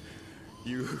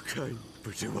 You who came,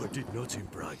 but who I did not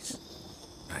embrace.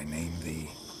 I name thee,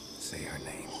 say her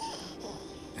name,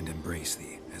 and embrace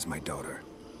thee as my daughter.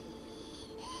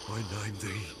 I name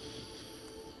thee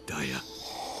Daya.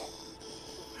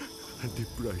 and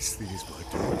embrace thee as my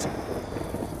daughter.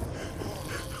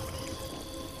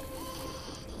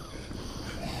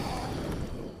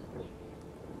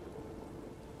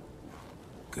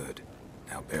 Good.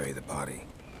 Now bury the body.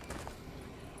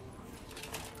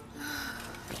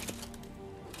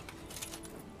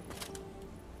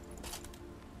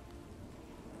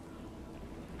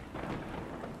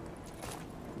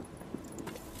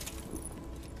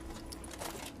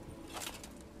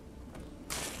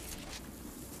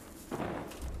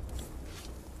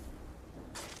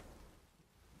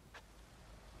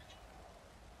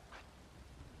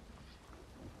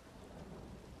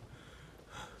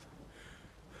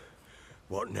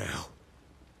 What now?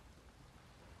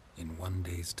 In 1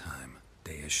 day's time,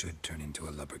 Dea should turn into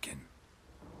a lubberkin.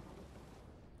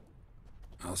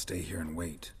 I'll stay here and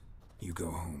wait. You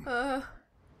go home.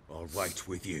 I'll wait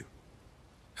with you.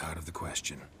 Out of the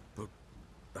question. But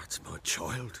that's my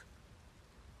child.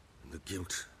 And the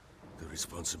guilt, the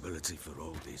responsibility for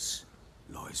all this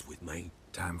lies with me.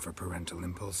 Time for parental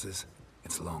impulses?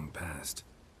 It's long past.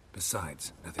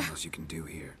 Besides, nothing else you can do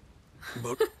here.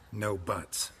 But No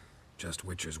buts. Just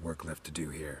Witcher's work left to do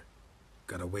here.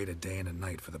 Gotta wait a day and a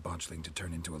night for the botchling to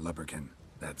turn into a lubberkin.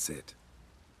 That's it.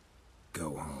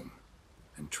 Go home.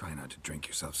 And try not to drink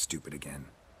yourself stupid again.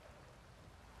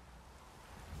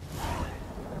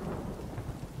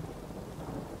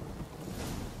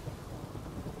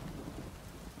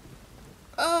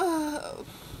 Oh,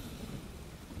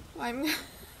 I'm.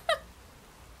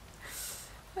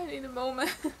 I need a moment.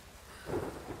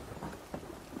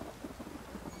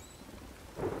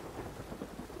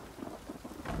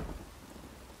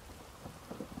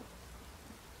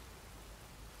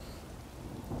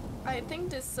 I think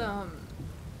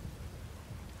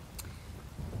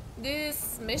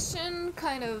this mission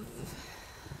kind of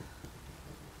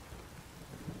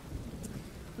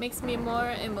makes me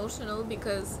more emotional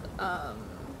because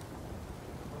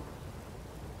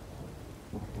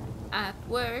at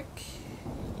work,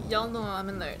 y'all know I'm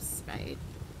a nurse, right?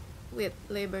 With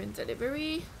labor and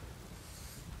delivery,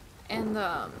 and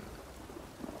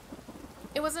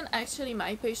it wasn't actually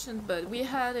my patient, but we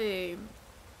had a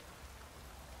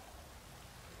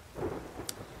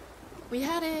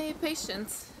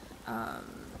patient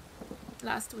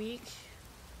last week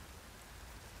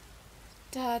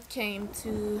that came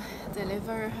to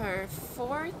deliver her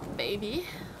 4th baby,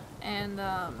 and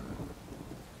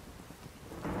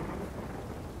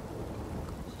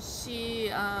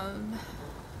she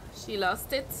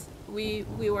lost it. We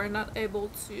were not able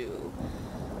to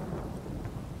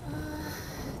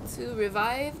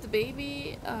revive the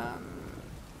baby.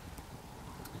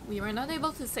 We were not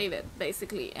able to save it,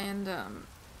 basically, and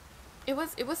it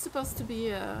was supposed to be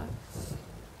a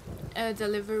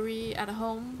delivery at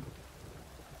home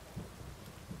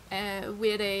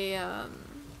with a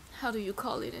how do you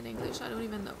call it in English? I don't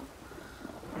even know.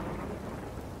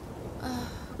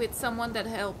 With someone that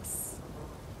helps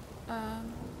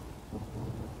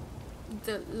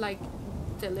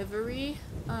delivery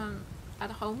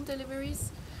at home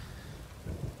deliveries,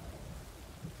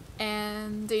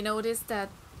 and they noticed that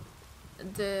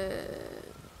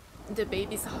the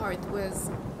baby's heart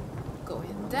was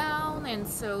going down, and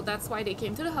so that's why they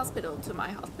came to the hospital, to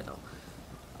my hospital,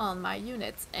 on my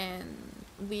unit, and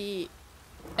we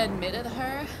admitted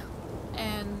her,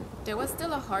 and there was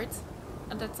still a heart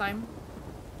at that time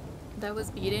that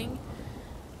was beating,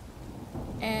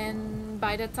 and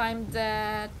by the time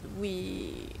that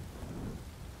we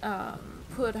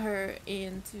put her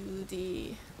into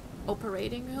the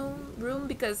operating room,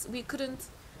 because we couldn't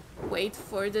wait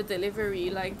for the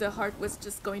delivery, like the heart was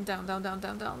just going down,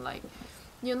 like,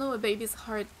 you know, a baby's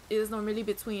heart is normally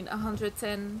between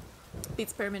 110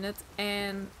 beats per minute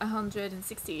and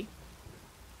 160.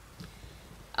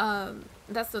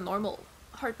 That's the normal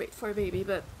heart rate for a baby,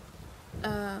 but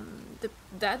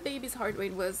that baby's heart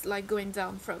rate was like going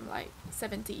down from like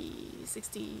 70,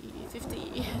 60,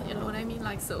 50, you know what I mean?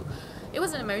 Like, so it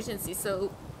was an emergency.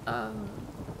 So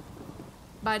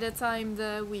by the time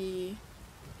that we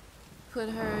put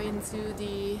her into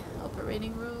the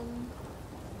operating room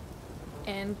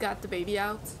and got the baby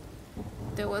out,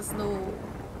 there was no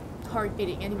heart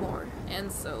beating anymore,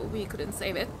 and so we couldn't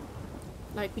save it.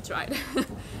 Like, we tried.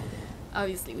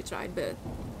 Obviously we tried, but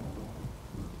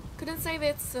couldn't save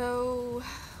it, so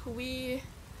we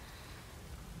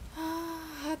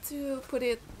had to put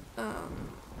it,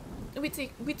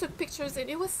 we took pictures, and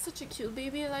it was such a cute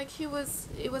baby. Like, it was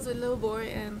a little boy,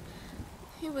 and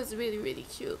he was really, really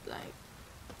cute, like,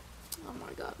 oh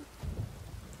my god.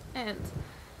 And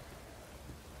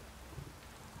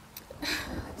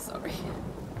I'm sorry.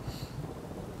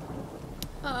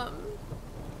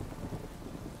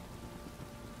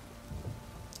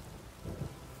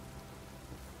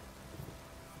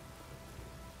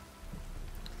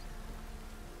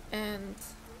 and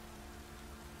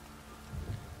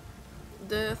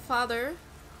the father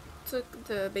took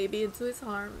the baby into his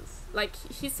arms. Like,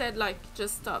 he said, like,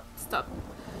 just stop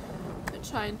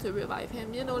trying to revive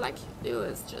him, you know, like, it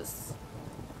was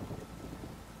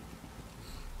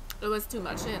too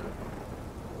much, and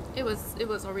it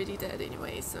was already dead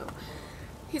anyway, so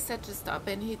he said to stop,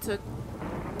 and he took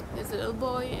his little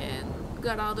boy and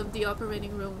got out of the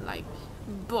operating room, like,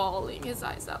 bawling his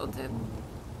eyes out. And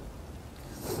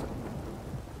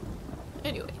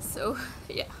anyway, so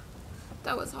yeah,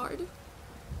 that was hard.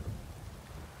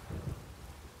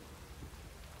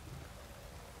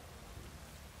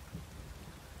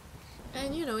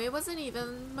 And you know, it wasn't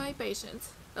even my patient,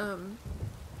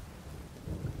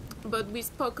 but we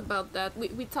spoke about that,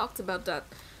 we talked about that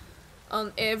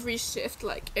on every shift.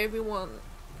 Like, everyone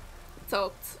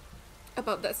talked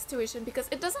about that situation, because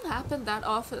it doesn't happen that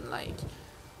often, like,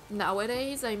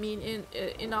 nowadays. I mean,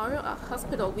 in our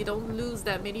hospital, we don't lose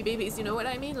that many babies, you know what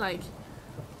I mean? Like,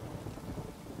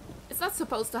 it's not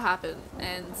supposed to happen.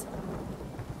 And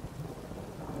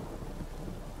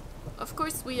of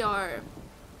course we are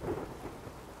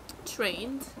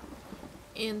trained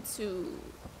into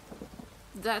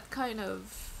that kind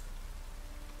of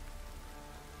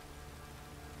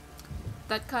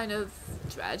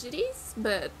tragedies,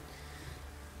 but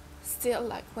still,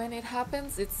 like, when it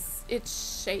happens, it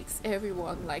shakes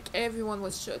everyone. Like, everyone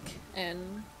was shook,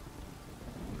 and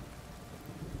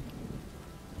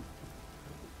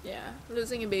yeah,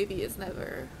 losing a baby is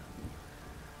never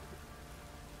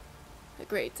a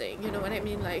great thing, you know what I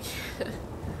mean? Like,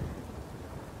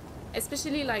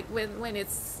 especially like when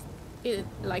it's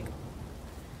like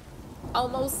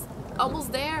almost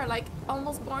there, like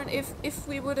almost born. If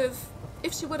she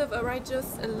would have arrived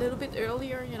just a little bit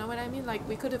earlier, you know what I mean? Like,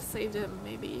 we could have saved him,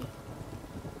 maybe.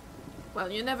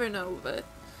 Well, you never know, but...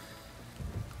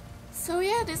 So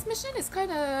yeah, this mission is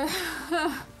kind of...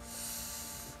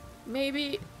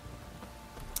 maybe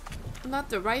not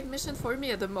the right mission for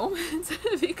me at the moment,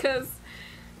 because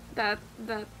that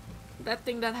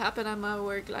thing that happened at my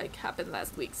work, like, happened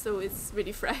last week, so it's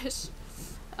really fresh.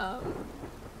 Yeah,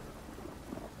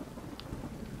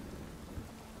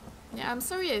 I'm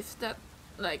sorry if that,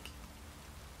 like,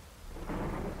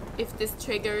 if this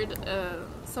triggered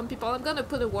some people. I'm gonna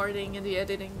put a warning in the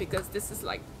editing, because this is,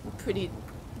 like, pretty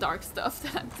dark stuff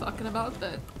that I'm talking about,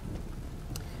 but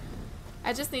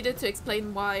I just needed to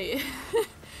explain why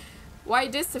why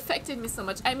this affected me so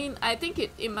much. I mean, I think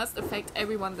it must affect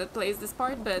everyone that plays this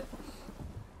part, but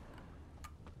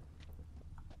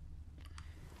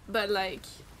like,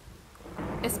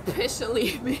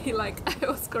 especially me, like, I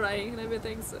was crying and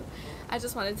everything, so I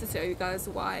just wanted to tell you guys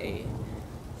why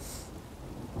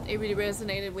it really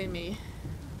resonated with me,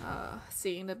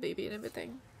 seeing the baby and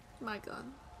everything. My god.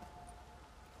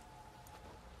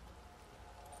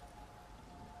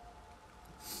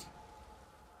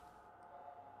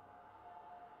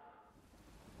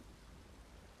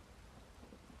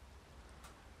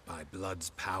 By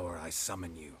blood's power I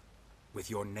summon you. With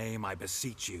your name I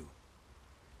beseech you.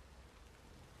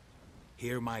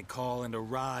 Hear my call and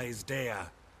arise, Dea.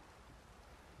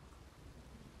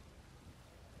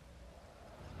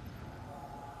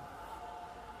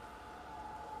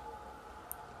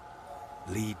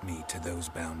 Lead me to those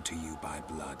bound to you by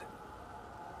blood.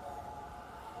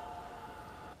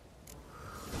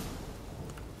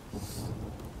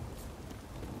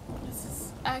 This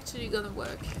is actually gonna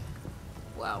work.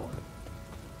 Wow.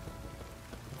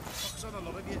 Son, I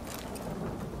love you.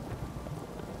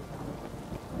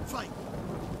 Fight.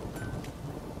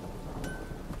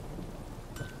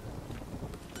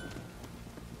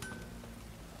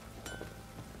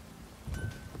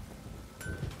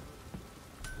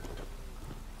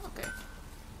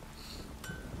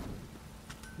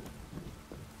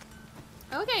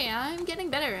 Okay, I'm getting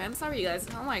better. I'm sorry, guys.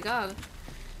 Oh my god.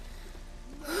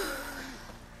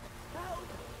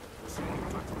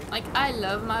 Like, I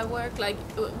love my work. Like,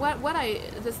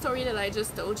 the story that I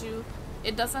just told you,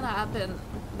 it doesn't happen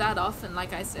that often,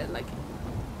 like I said. Like,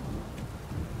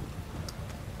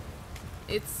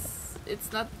 it's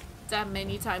not that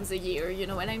many times a year, you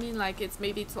know what I mean? Like, it's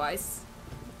maybe twice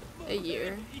a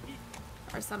year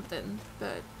or something,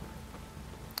 but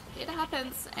it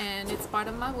happens, and it's part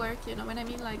of my work, you know what I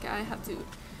mean? Like, I have to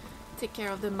take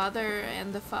care of the mother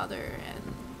and the father,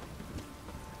 and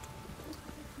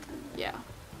yeah.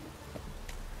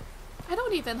 I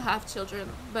don't even have children,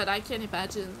 but I can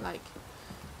imagine, like,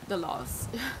 the loss.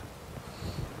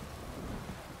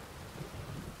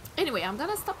 Anyway, I'm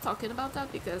gonna stop talking about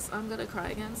that because I'm gonna cry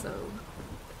again, so...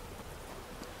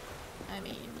 I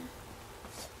mean...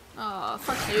 Oh,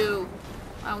 fuck you.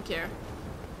 I don't care.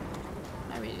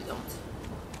 I really don't.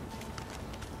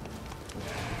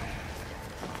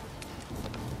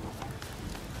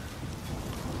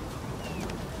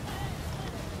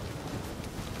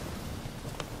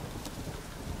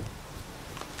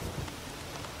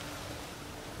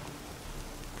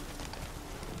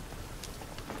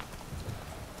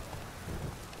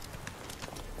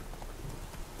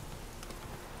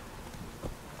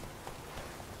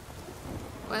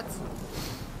 What?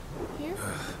 Here?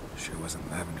 Sure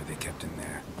wasn't lavender they kept in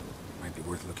there. Might be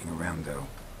worth looking around, though.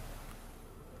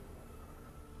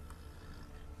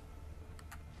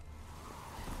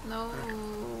 No.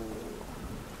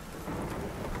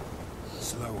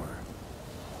 Slower.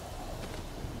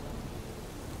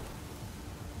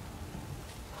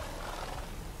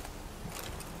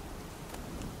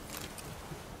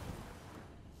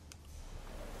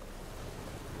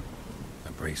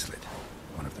 A bracelet.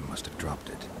 One of them must have dropped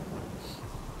it.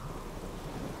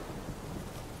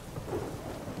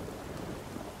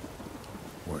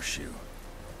 Horseshoe.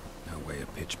 No way a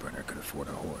pitch burner could afford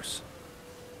a horse.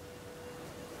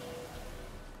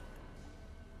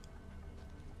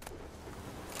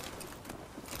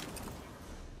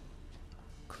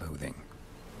 Clothing.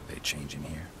 They change in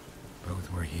here?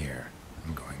 Both were here.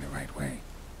 I'm going the right way.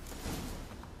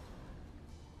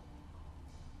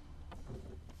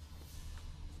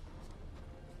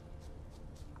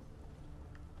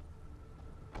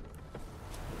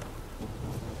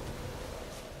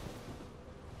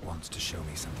 Wants to show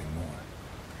me something more.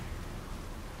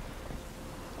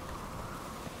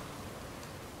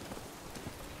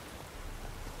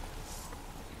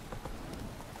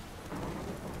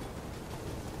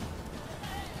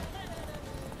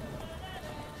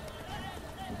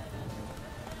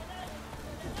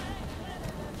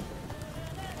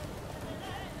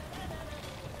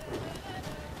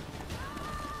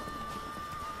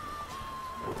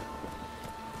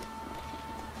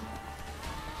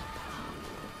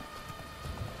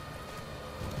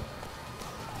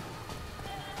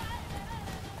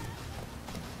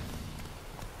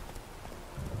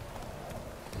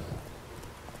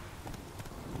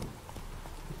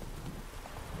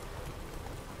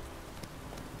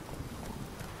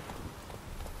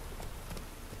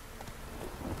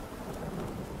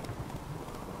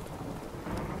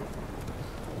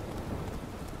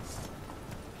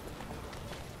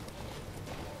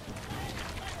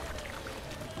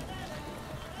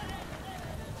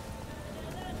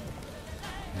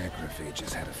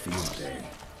 Necrophages had a field day.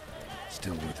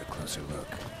 Still worth a closer look.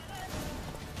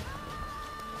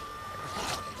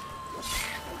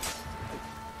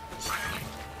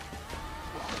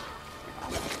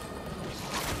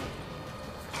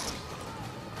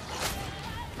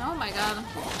 Oh my god.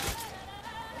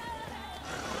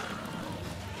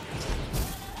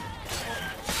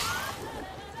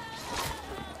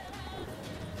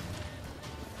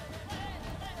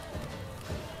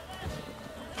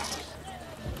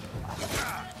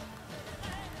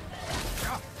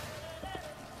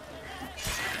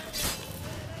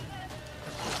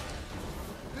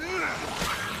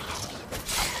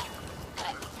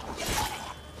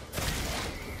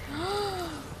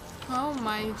 Oh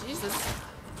my Jesus.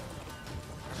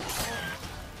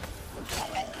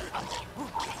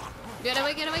 Get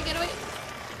away, get away, get away.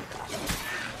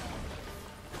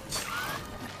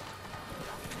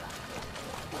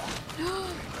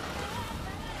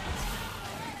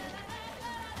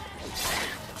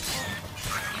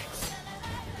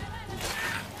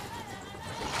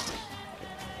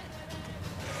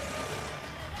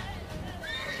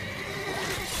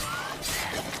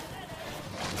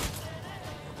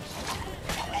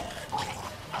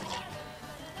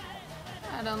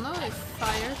 I don't know if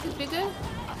fire could be good.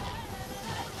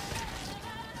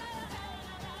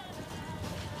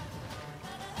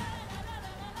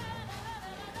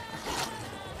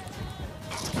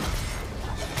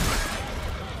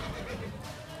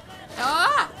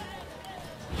 Ah!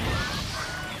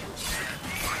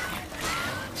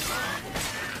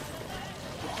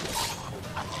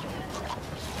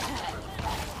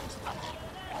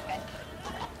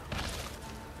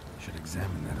 Should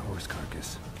examine that horse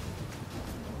carcass.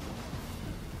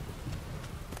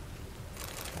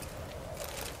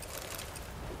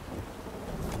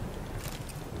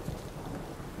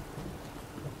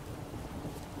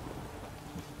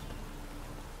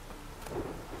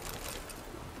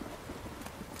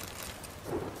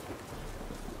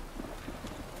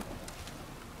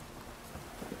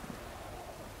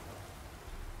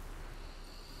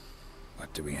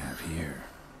 What do we have here?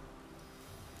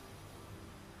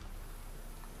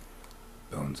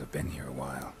 Bones have been here a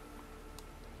while.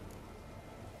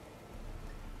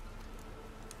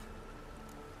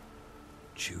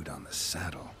 Chewed on the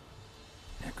saddle.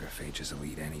 Necrophages will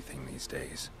eat anything these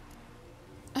days.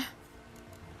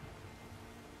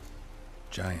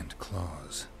 Giant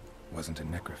claws. Wasn't a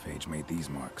necrophage made these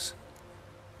marks.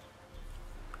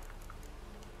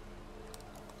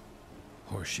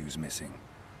 Horseshoes missing.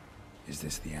 Is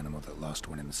this the animal that lost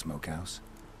one in the smokehouse?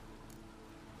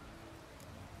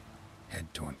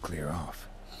 Head torn clear off.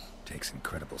 Takes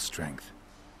incredible strength.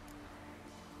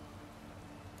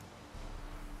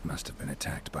 Must have been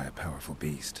attacked by a powerful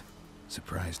beast.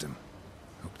 Surprised him.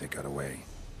 Hope they got away.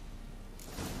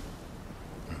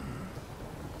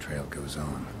 Trail goes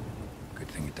on. Good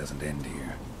thing it doesn't end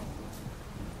here.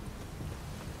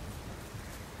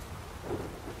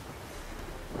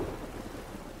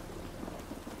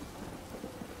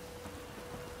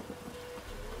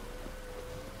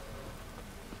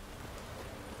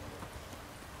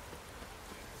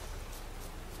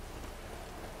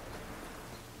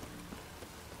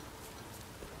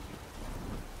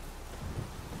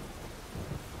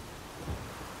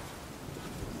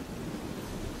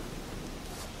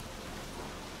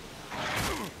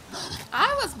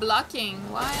 I was blocking.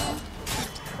 Why?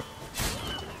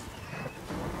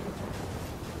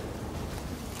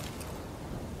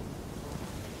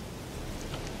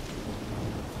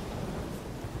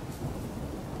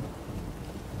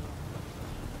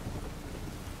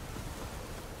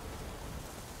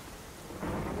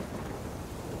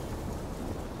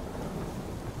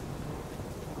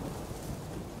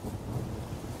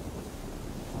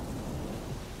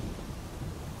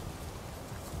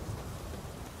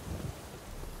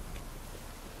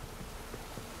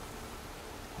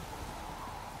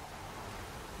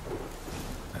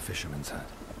 Fisherman's hut.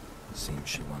 Seems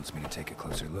she wants me to take a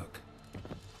closer look.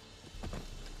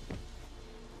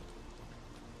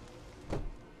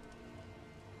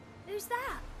 Who's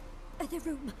that? The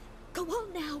room. Go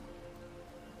on now.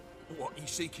 What you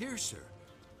seek here, sir?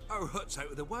 Our hut's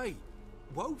out of the way.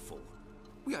 Woeful.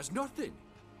 We has nothing.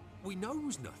 We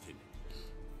knows nothing.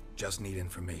 Just need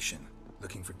information.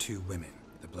 Looking for 2 women.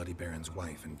 The Bloody Baron's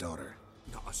wife and daughter.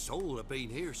 Not a soul have been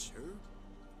here, sir.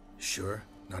 Sure?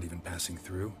 Not even passing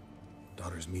through?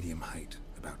 Daughter's medium height,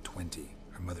 about 20.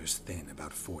 Her mother's thin,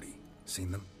 about 40. Seen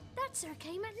them? That sir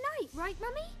came at night, right,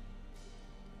 Mummy?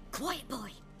 Quiet, boy.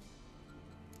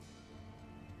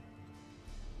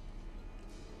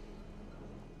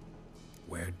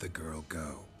 Where'd the girl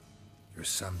go? Your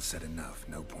son said enough.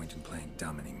 No point in playing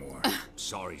dumb anymore.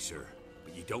 Sorry, sir,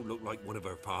 but you don't look like one of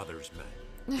our father's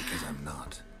men. Because I'm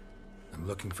not. I'm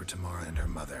looking for Tamara and her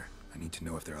mother. I need to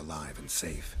know if they're alive and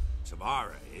safe.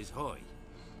 Tamara is high.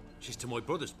 She's to my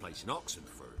brother's place in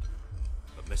Oxenford.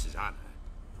 But Mrs. Anna,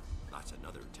 that's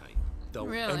another tale. Though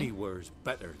Really? anywhere's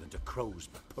better than to crow's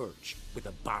perch with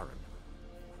a baron.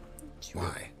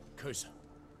 Why? Cause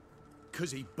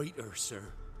he beat her, sir.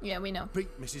 Yeah, we know.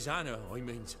 Beat Mrs. Anna, I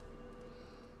mean.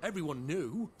 Everyone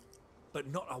knew, but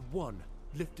not a one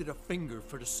lifted a finger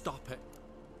for to stop it.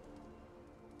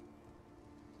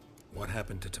 What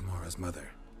happened to Tamara's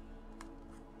mother?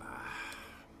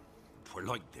 Twere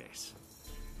like this.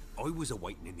 I was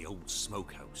awaiting in the old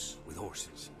smokehouse with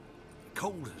horses.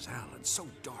 Cold as hell and so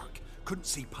dark, couldn't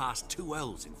see past 2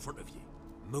 ells in front of you.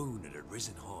 Moon had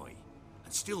risen high,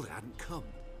 and still they hadn't come.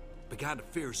 Began to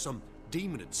fear some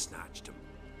demon had snatched them.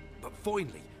 But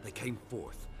finally they came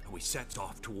forth, and we set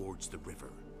off towards the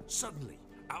river. Suddenly,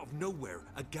 out of nowhere,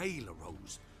 a gale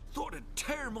arose. Thought it'd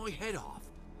tear my head off.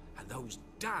 And those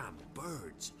damned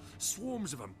birds,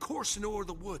 swarms of them coursing o'er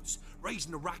the woods,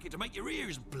 raising a racket to make your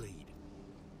ears bleed.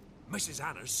 Mrs.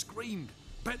 Anna screamed,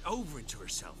 bent over into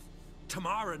herself.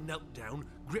 Tamara knelt down,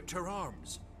 gripped her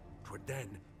arms. 'Twere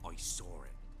then I saw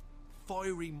it.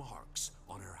 Fiery marks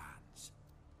on her hands.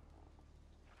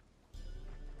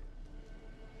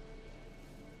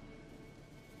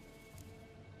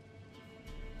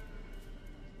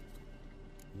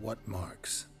 What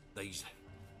marks? These,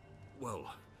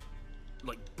 well,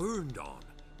 like burned on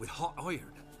with hot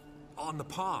iron. On the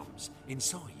palms,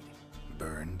 inside.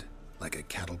 Burned? Like a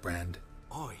cattle brand?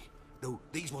 Aye, though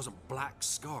these wasn't black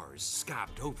scars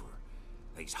scabbed over.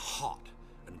 They's hot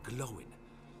and glowing,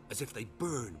 as if they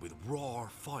burned with raw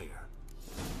fire.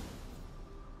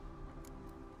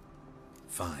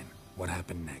 Fine. What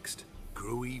happened next?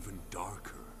 Grew even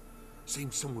darker.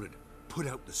 Seemed someone had put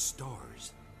out the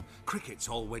stars. Crickets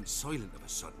all went silent of a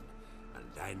sudden, and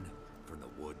then, from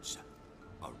the woods,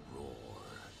 a roar.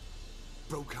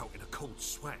 Broke out in a cold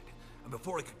sweat, and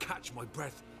before I could catch my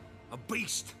breath, a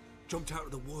beast jumped out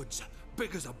of the woods,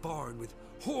 big as a barn, with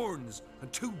horns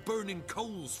and 2 burning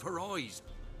coals for eyes.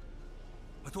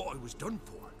 I thought I was done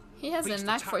for. He has a Beast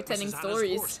knack for attacked telling Mrs. Anna's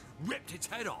stories. horse, ripped its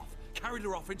head off, carried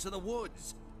her off into the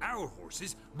woods. Our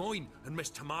horses, mine and Miss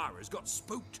Tamara's, got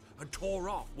spooked and tore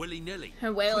off willy-nilly.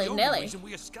 Willy-nilly. The only reason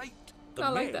we escaped. The I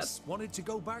like miss that. wanted to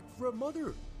go back for her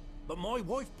mother, but my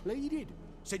wife pleaded,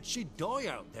 said she'd die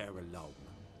out there alone.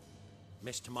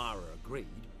 Miss Tamara agreed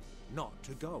not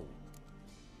to go.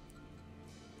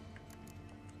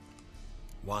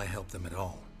 Why help them at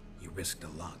all? You risked a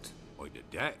lot. I did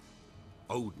that.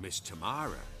 Owed Miss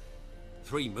Tamara.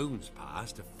 3 moons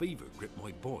passed, a fever gripped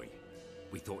my boy.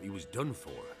 We thought he was done for.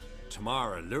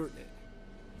 Tamara learnt it.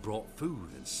 Brought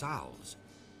food and salves.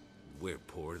 We're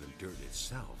poorer than dirt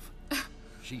itself.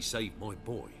 She saved my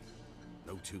boy.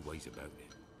 No 2 ways about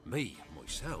it. Me,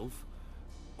 myself,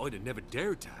 I'd have never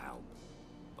dared to help.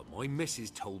 But my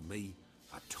missus told me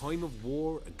a time of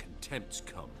war and contempt's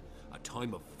come. A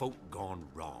time of folk gone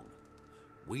wrong.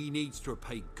 We needs to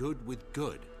repay good with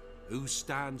good. Who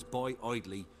stands by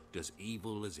idly does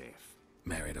evil as if.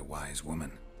 Married a wise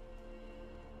woman.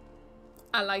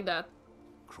 I like that.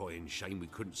 Crying shame we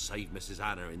couldn't save Mrs.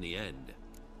 Anna in the end.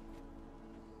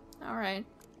 Alright.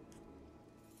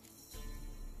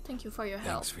 Thank you for your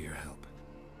help. Thanks for your help.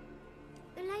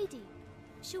 The lady.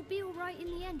 She'll be alright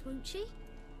in the end, won't she?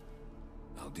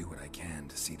 I'll do what I can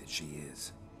to see that she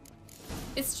is.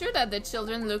 It's true that the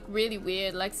children look really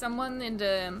weird. Like someone in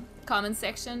the comment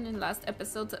section in last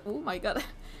episode, oh my god,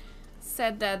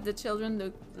 said that the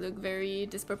children look very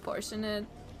disproportionate.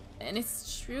 And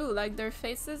it's true, like their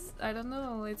faces, I don't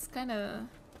know, it's kind of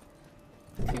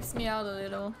creeps me out a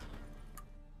little.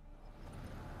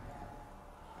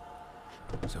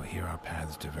 So here our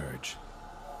paths diverge.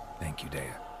 Thank you, Dea.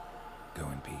 Go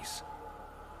in peace.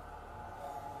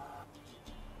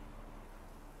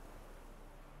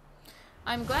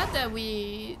 I'm glad that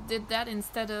we did that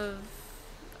instead of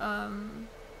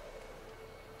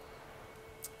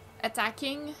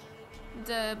attacking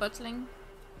the botling.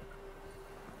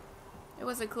 It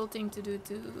was a cool thing to do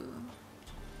to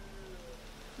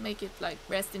make it like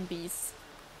rest in peace,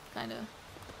 kind of.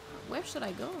 Where should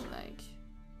I go? Like,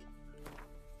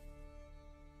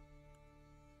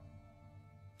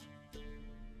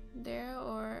 there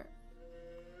or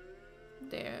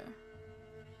there?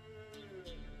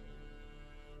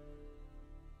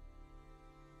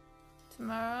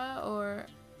 Tamara or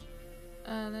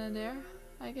there,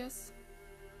 I guess.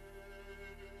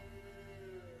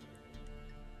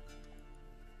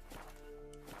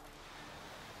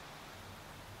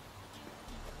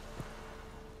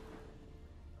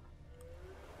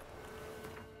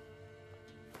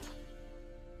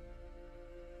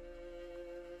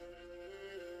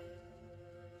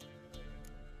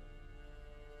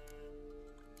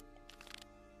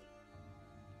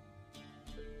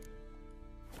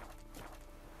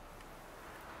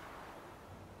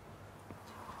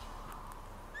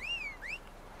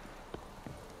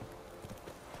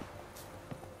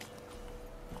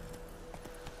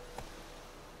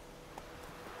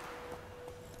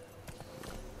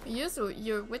 Use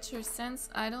your Witcher sense.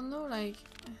 I don't know, like,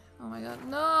 oh my god,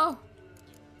 no!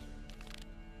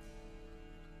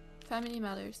 Family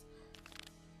matters.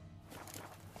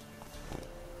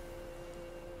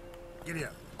 Giddy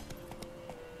up.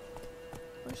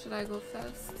 Where should I go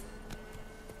first?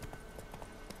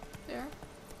 There.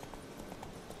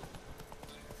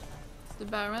 It's the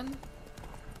Baron.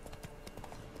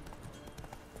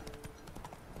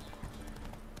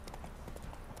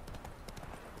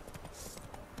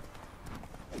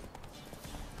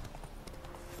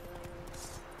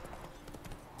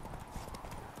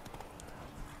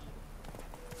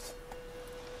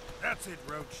 That's it,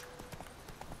 Roach.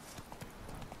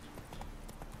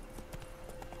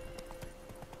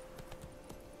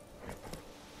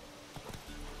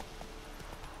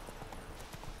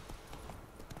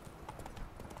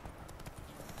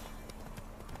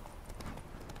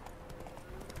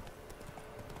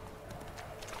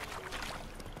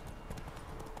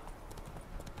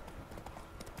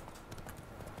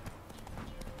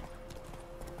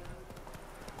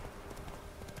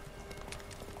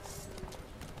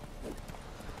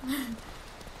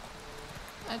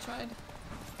 I tried.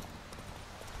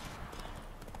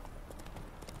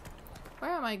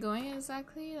 Where am I going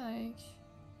exactly? Like...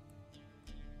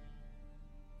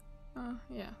 oh,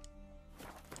 yeah.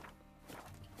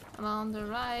 I'm on the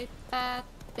right path,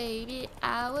 baby.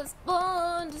 I was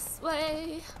born this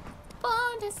way.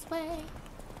 Born this way.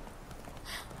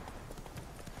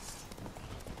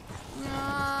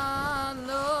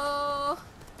 No.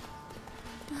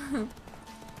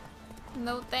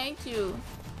 No, thank you.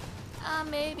 I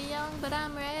may be young, but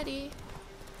I'm ready.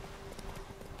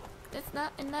 There's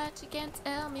nothing that you can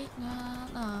tell me.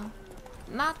 No.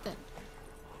 Nothing.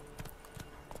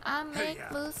 I make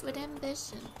moves with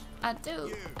ambition. I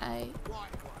do.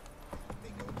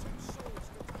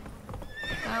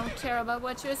 I don't care about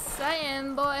what you're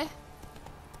saying, boy.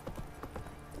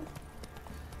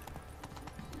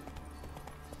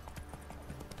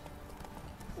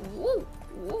 Woo!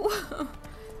 Woo!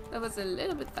 That was a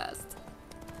little bit fast.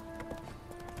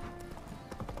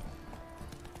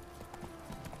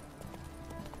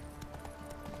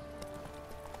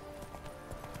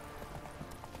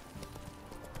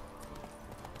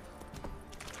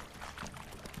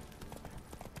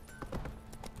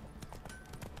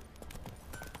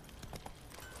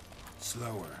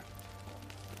 Slower.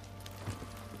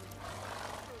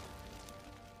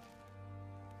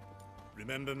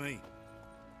 Remember me?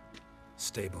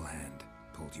 Stable hand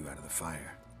pulled you out of the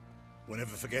fire. We'll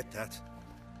never forget that.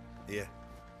 Here,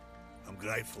 I'm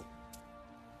grateful.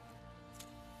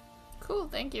 Cool,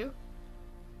 thank you.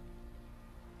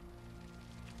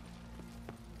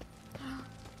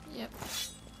 Yep.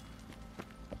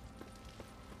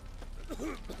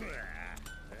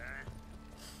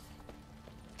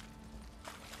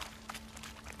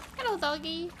 Hello,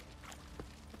 doggy.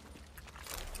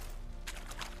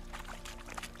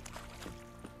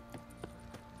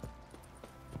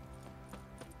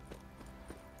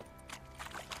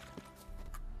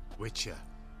 Witcher,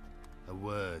 a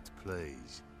word,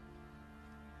 please.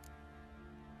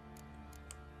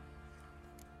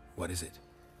 What is it?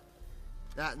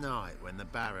 That night when the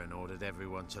Baron ordered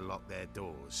everyone to lock their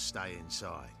doors, stay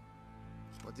inside.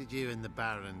 What did you and the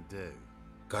Baron do?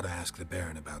 Gotta ask the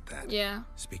Baron about that. Yeah.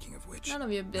 Speaking of which, None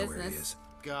of your know where he business. is.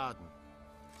 Garden.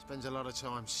 Spends a lot of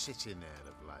time sitting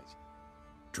there of late.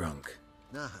 Drunk.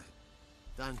 No.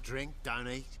 Don't drink, don't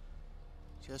eat.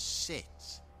 Just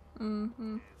sits.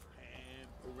 Mm-hmm.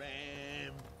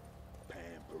 Pam-param.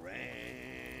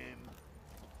 Pam-param.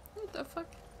 What the fuck?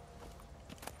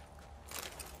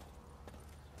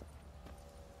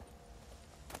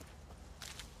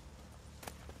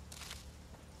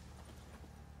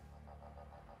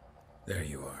 There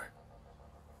you are.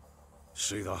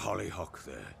 See the hollyhock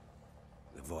there?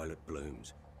 The violet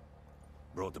blooms.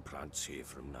 Brought the plants here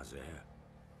from Nazaire.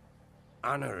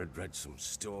 Anna had read some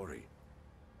story.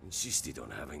 Insisted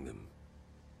on having them.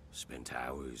 Spent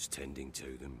hours tending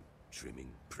to them,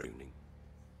 trimming, pruning.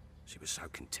 She was so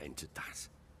content at that.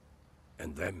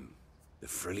 And them, the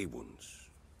frilly ones,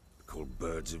 called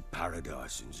birds of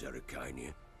paradise in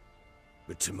Zerrikania.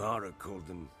 But Tamara called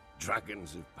them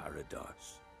dragons of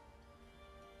paradise.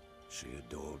 She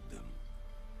adored them.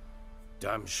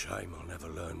 Damn shame I'll never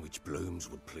learn which blooms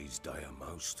would please Dea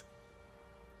most.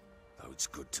 Though it's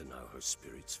good to know her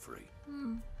spirit's free.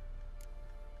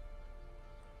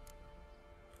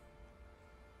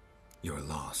 Your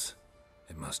loss.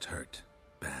 It must hurt.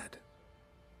 Bad.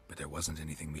 But there wasn't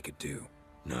anything we could do.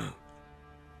 No.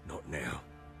 Not now.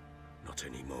 Not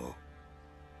anymore.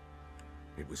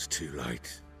 It was too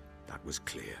late. That was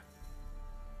clear.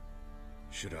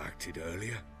 Should have acted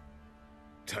earlier.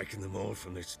 Taken them all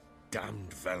from this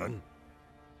damned Velen.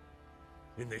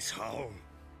 In this hole.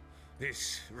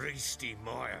 This reesty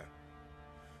mire.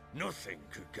 Nothing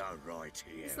could go right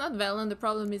here. It's not Velen, the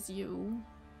problem is you.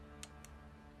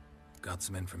 Got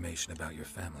some information about your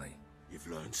family. You've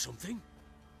learned something?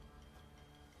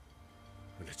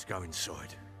 Well, let's go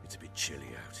inside. It's a bit chilly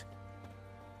out.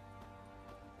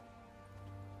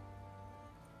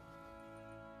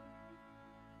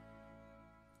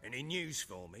 Any news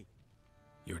for me?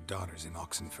 Your daughter's in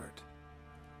Oxenfurt.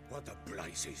 What the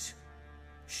blazes?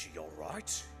 She all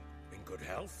right? In good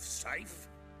health? Safe?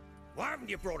 Why haven't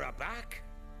you brought her back?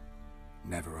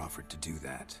 Never offered to do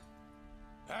that.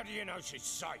 How do you know she's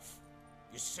safe?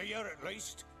 You see her at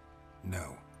least?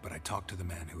 No, but I talked to the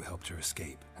man who helped her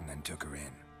escape and then took her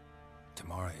in.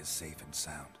 Tamara is safe and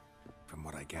sound. From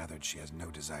what I gathered, she has no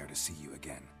desire to see you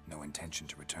again. No intention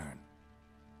to return.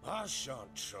 I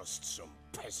shan't trust some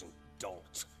peasant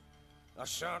dolt. I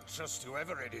shan't trust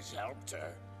whoever it is helped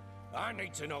her. I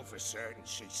need to know for certain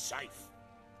she's safe.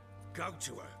 Go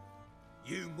to her.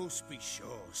 You must be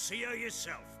sure. See her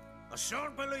yourself. I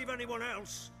shan't believe anyone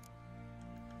else.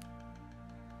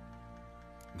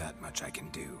 That much I can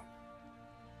do.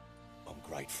 I'm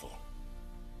grateful.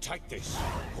 Take this.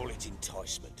 Call it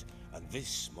enticement. And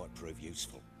this might prove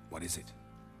useful. What is it?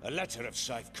 A letter of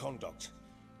safe conduct.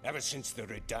 Ever since the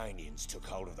Redanians took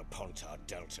hold of the Pontar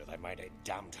Delta, they made it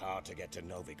damned hard to get to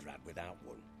Novigrad without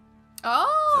one.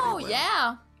 Oh, Very well.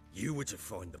 yeah. You were to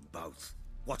find them both.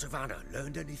 What of Anna?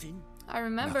 Learned anything? I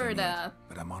remember Nothing that. yet,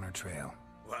 but I'm on her trail.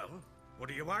 Well, what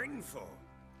are you waiting for?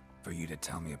 For you to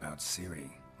tell me about Ciri,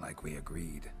 like we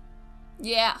agreed.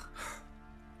 Yeah.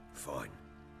 Fine.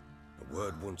 A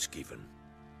word once given.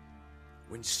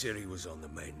 When Ciri was on the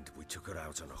mend, we took her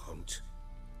out on a hunt.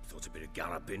 Thought a bit of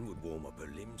galloping would warm up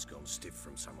her limbs, gone stiff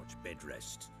from so much bed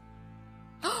rest.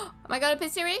 Oh my god,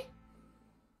 Ciri?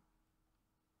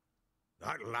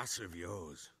 That lass of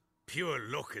yours, pure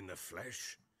luck in the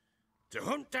flesh. To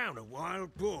hunt down a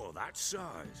wild boar that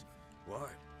size, why,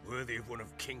 worthy of one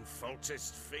of King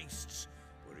Foltest's feasts,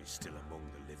 were he still among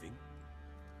the living.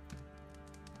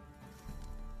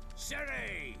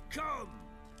 Ciri, come!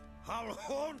 Our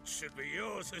haunt should be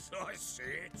yours as I see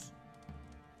it.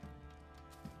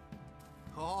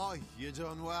 Oh, you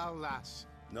done well, lass.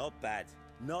 Not bad.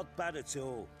 Not bad at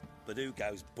all. But who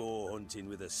goes boar hunting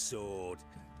with a sword?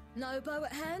 No bow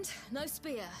at hand, no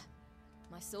spear.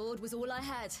 My sword was all I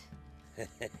had.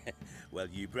 Well,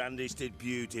 you brandished it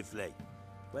beautifully.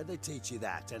 Where'd they teach you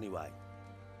that, anyway?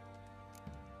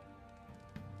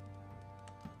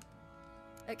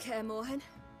 At Kaer Morhen.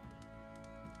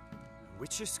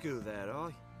 Witcher school there,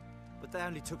 aye. But they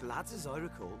only took lads, as I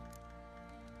recall.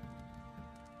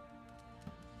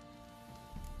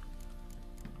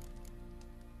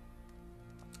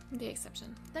 The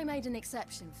exception. They made an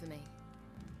exception for me.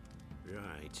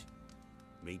 Right.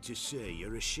 Mean to say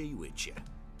you're a she-witcher?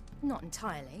 Not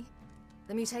entirely.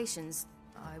 The mutations,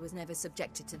 I was never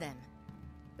subjected to them.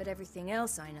 But everything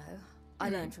else I know, I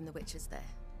learned from the witches there.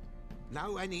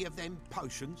 Know any of them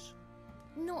potions?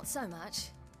 Not so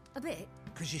much. A bit.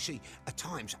 Because you see, at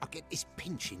times I get this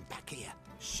pinching back here.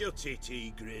 Shut it,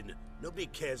 Egrin. Nobody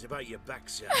cares about your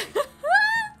backside.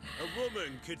 A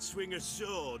woman could swing a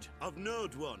sword. I've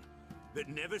knowed one. But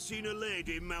never seen a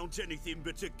lady mount anything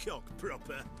but a cock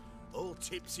proper. All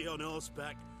tipsy on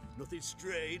horseback. Nothing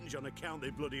strange on account they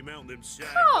bloody mount them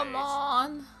sideways. Come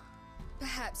on.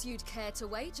 Perhaps you'd care to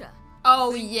wager.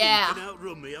 Oh, Think yeah. You can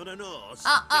outrun me on an horse?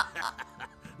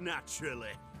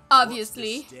 Naturally.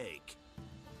 Obviously. What's the stake?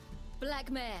 Black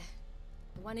mare.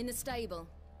 The one in the stable.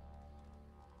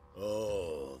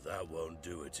 Oh, that won't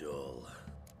do at all.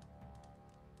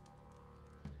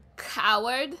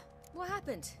 Coward. What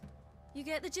happened? You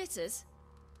get the jitters?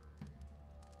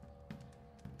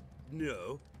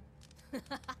 No,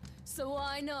 So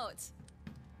why not?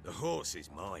 the horse is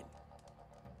mine.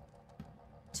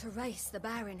 To race the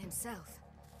Baron himself.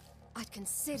 I'd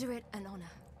consider it an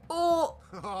honor. Oh.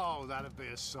 Oh, that'd be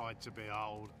a sight to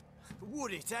behold.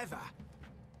 Would it ever?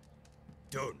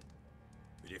 Done.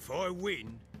 But if I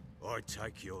win, I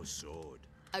take your sword.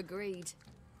 Agreed.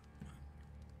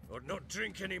 I'd not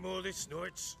drink any more this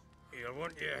night. You'll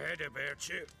want your head about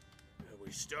you.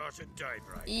 We start at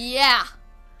daybreak. Yeah.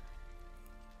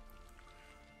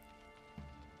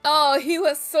 Oh, he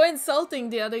was so insulting,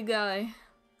 the other guy.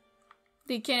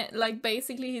 They can't, like,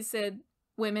 basically he said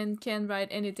women can't ride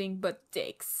anything but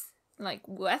dicks. Like,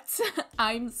 what?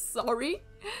 I'm sorry?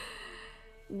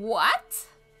 What?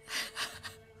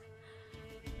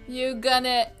 You're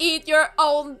gonna eat your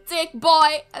own dick,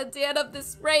 boy, at the end of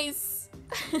this race.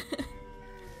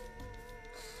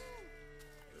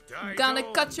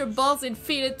 Gonna cut your balls and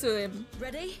feed it to him.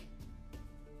 Ready?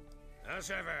 As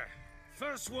ever,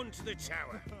 first one to the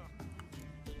tower.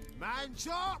 Man's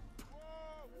up!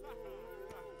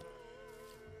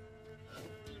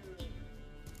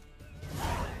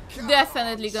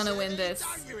 Definitely gonna win this.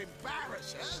 Don't you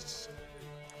embarrass us?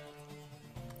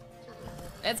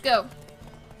 Let's go.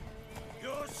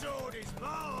 Your sword is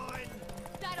mine.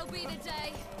 That'll be the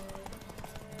day.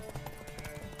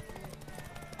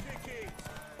 Kick it.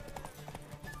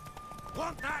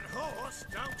 Want that horse,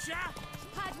 don't ya?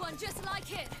 Had one just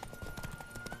like it.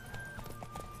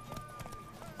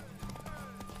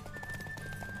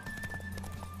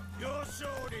 Your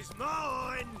sword is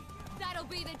mine. That'll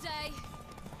be the day.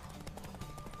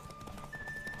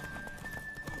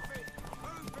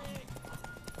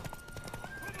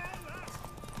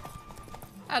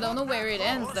 I don't know where it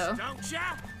ends though. Don't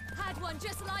ya? Had one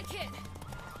just like it.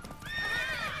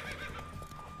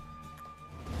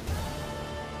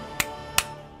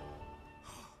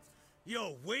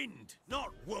 You're wind,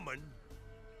 not woman.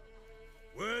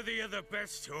 Worthy of the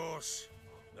best horse.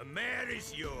 The mare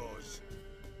is yours.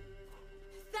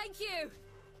 Thank you.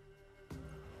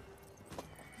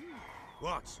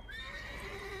 What?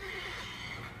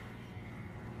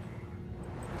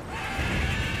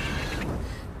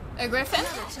 A griffin?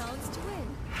 Another chance to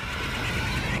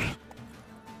win.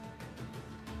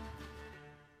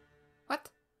 What?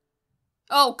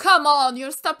 Oh, come on,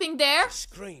 you're stopping there?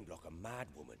 Screamed like a mad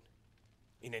woman.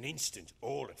 In an instant,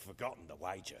 all had forgotten the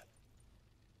wager.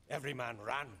 Every man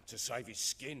ran to save his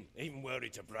skin, even were he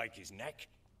to break his neck.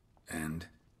 And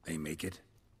they make it?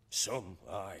 Some,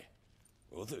 aye.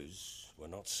 Others were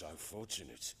not so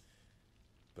fortunate.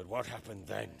 But what happened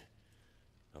then?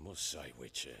 I must say,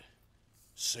 Witcher,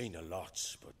 seen a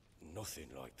lot, but nothing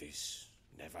like this.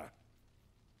 Never?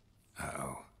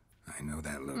 Uh-oh. I know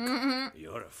that look.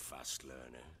 You're a fast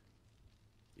learner.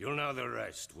 You'll know the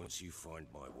rest once you find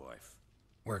my wife.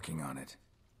 Working on it.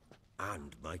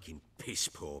 And making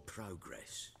piss-poor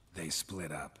progress. They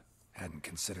split up. Hadn't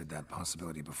considered that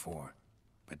possibility before.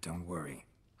 But don't worry.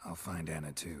 I'll find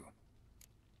Anna too.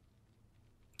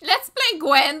 Let's play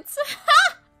Gwent!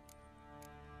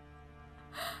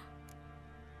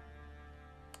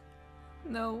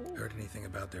 No. Heard anything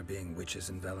about there being witches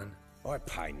in Velen? I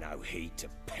pay no heed to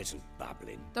peasant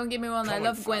babbling. Don't get me wrong, I Common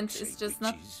love folk Gwent, see it's just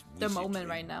not witches, the wizardry, moment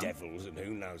right now. Devils and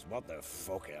who knows what the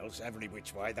fuck else, every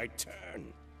which way they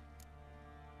turn.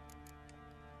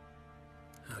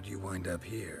 How do you wind up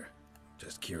here?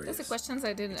 Just curious. Those are questions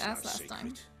I didn't It's ask no last secret.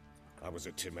 time. I was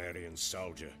a Temerian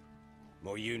soldier.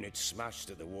 My unit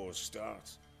smashed at the war's start.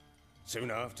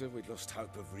 Soon after, we lost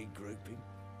hope of regrouping,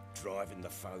 driving the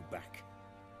foe back.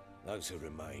 Those who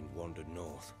remained wandered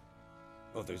north.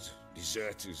 Others,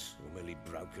 deserters or merely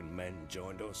broken men,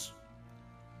 joined us.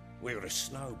 We were a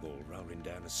snowball rolling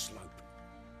down a slope.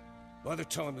 By the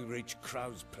time we reached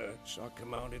Crow's Perch, I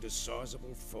commanded a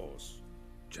sizable force.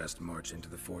 Just march into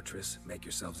the fortress, make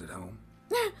yourselves at home?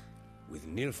 With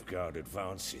Nilfgaard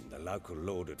advancing, the local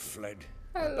lord had fled,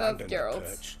 I love abandoned the Geralt.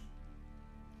 perch.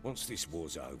 Once this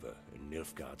war's over and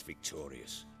Nilfgaard's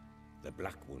victorious, the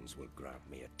Black Ones will grant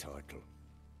me a title.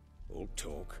 All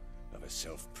talk of a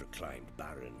self-proclaimed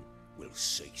baron will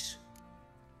cease.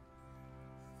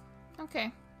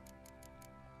 Okay.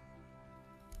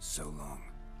 So long.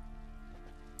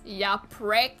 Ya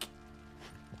prick.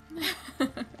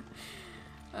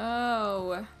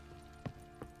 Oh.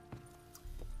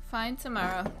 Find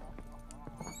Tamara.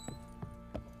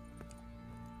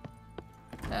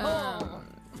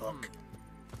 Fuck.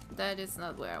 That is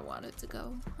not where I wanted to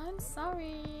go. I'm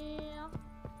sorry.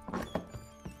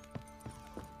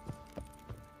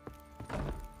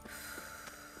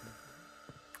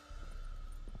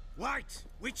 Wait,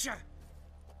 Witcher!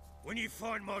 When you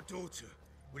find my daughter,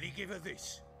 will you give her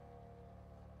this?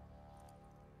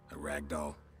 A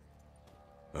ragdoll?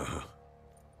 Uh-huh.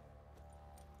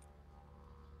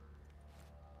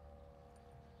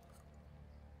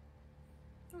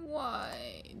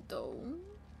 Why, though?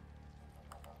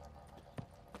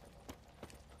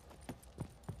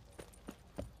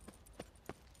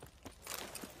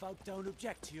 Folk don't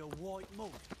object to your white mug.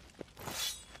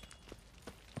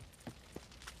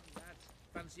 Lads,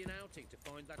 fancy an outing to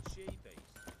find that she-beast?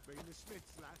 Bring the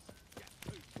Smiths, lass. Get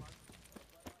food, one.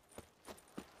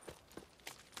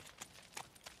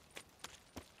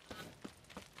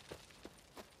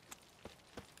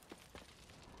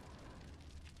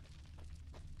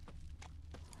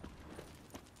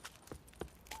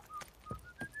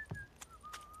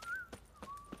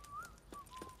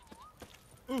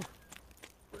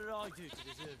 What did I do to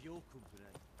deserve your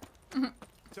company?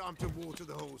 Time to water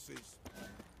the horses.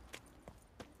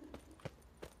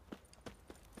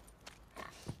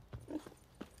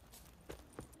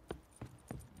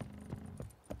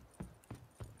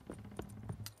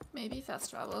 Maybe fast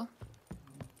travel.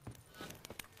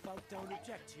 Folk don't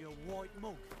object to your white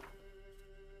mug.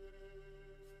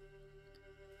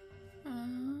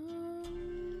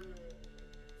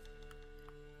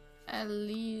 At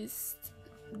least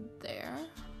there.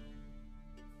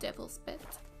 Devil's Pit.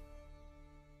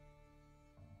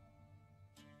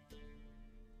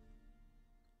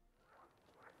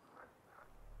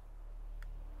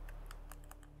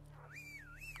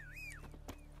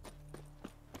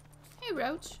 Hey,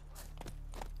 Roach.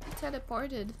 You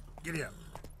teleported. Giddy up.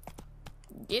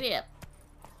 Giddy up.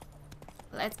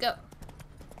 Let's go.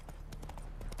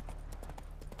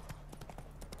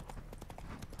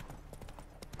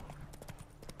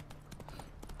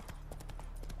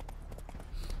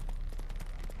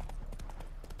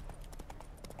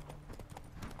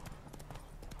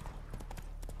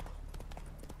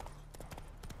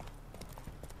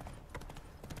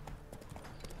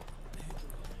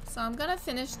 So I'm gonna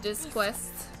finish this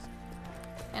quest,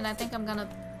 and I think I'm gonna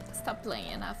stop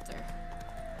playing after.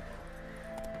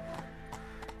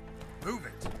 Move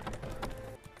it.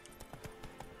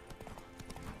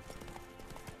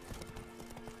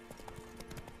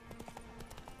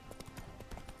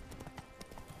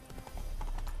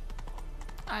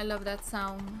 I love that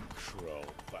sound. Crawl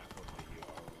back under your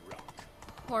rock.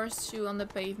 Horseshoe on the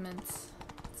pavement.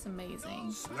 It's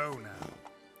amazing. Slow now.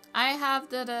 I have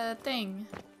the thing.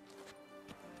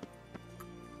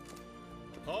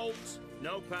 Halt!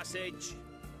 No passage.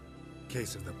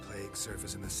 Case of the plague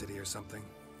surface in the city or something?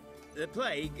 The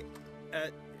plague?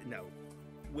 No.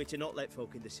 We're to not let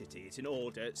folk in the city. It's an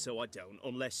order, so I don't,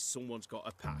 unless someone's got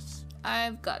a pass.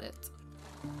 I've got it.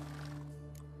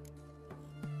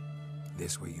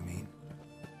 This what you mean?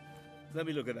 Let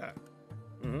me look at that.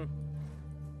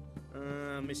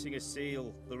 Missing a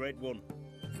seal, the red one.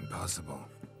 Impossible.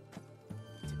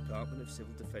 Department of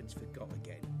Civil Defense forgot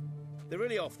again. They're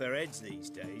really off their heads these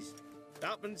days.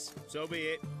 Happens, so be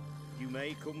it. You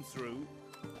may come through.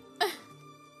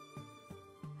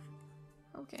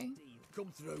 Okay.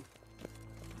 Come through.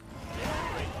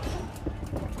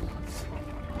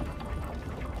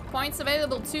 Points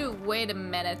available too. Wait a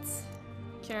minute.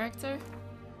 Character.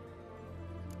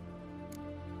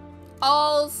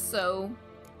 Also,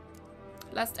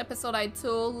 last episode I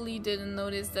totally didn't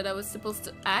notice that I was supposed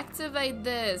to activate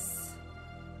this.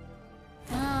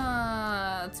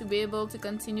 To be able to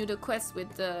continue the quest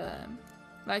with the,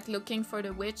 like, looking for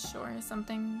the witch or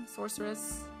something,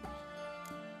 sorceress.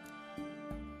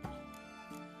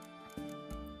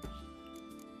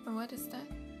 Or what is that?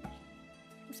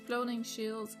 Exploding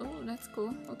shields. Oh, that's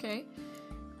cool. Okay.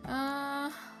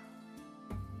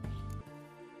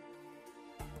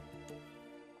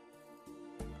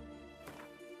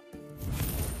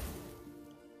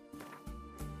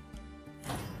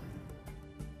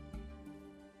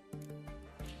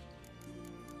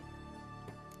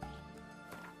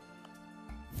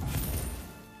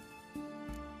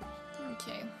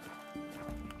 Okay.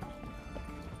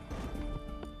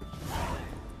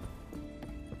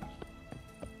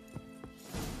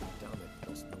 Damn it,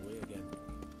 lost my way again.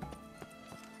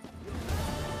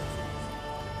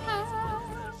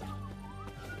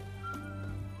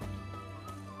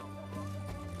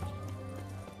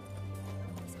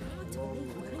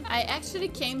 I actually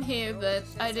came here, but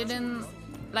I didn't,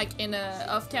 like, in a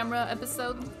off-camera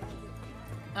episode.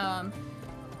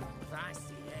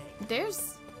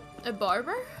 There's a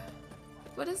barber?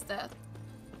 What is that?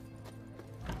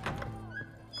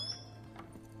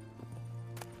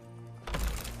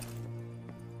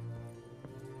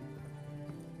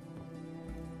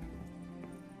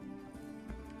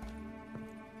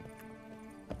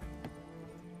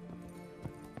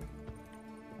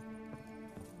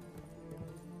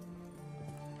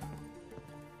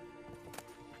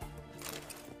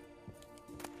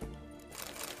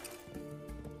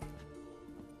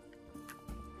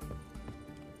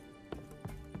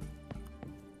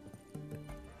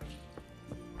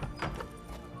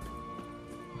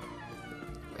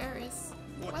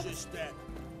 Watch your step.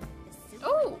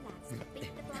 Oh!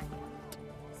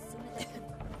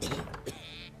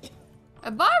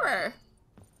 A barber!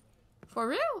 For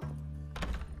real?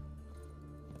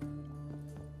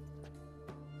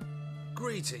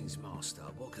 Greetings, Master.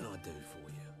 What can I do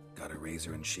for you? Got a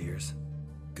razor and shears?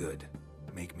 Good.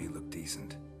 Make me look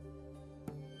decent.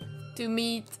 To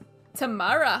meet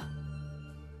Tamara.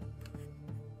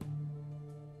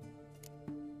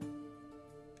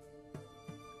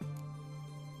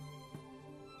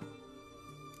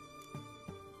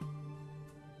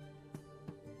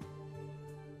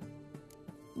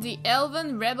 The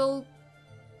Elven Rebel...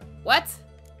 What?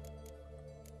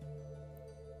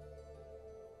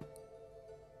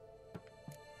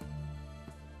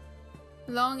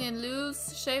 Long and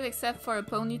loose, shave except for a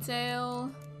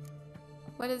ponytail.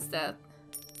 What is that?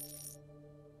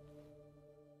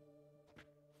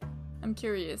 I'm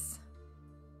curious.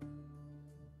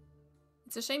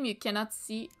 It's a shame you cannot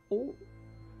see... Oh.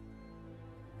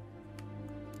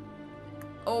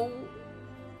 Oh.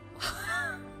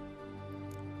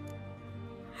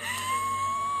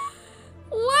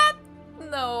 What?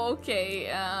 No,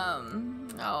 okay,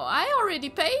 oh, I already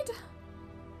paid?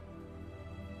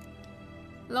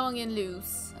 Long and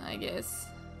loose, I guess.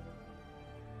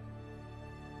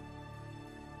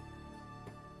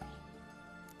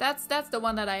 That's the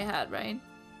one that I had, right?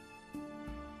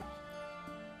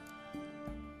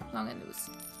 Long and loose.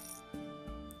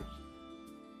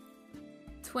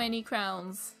 20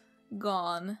 crowns.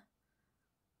 Gone.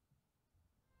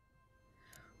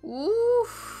 Ooh.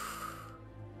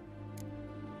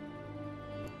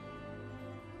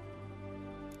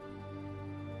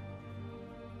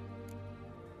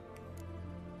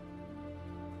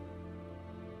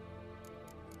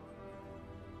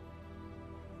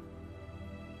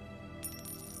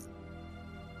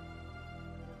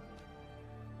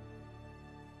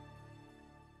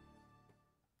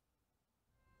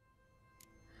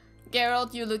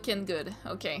 Geralt, you looking good.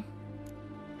 Okay.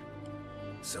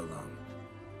 So long.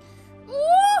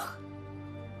 Ooh!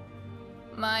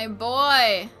 My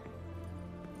boy.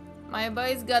 My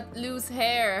boy's got loose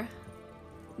hair.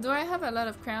 Do I have a lot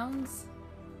of crowns?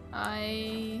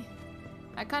 I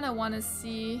kind of want to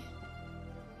see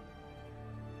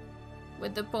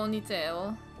with the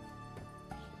ponytail.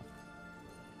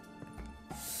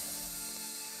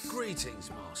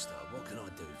 Greetings, Master. What can I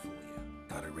do for you?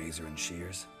 Got a razor and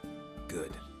shears?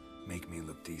 Good. Make me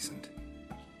look decent.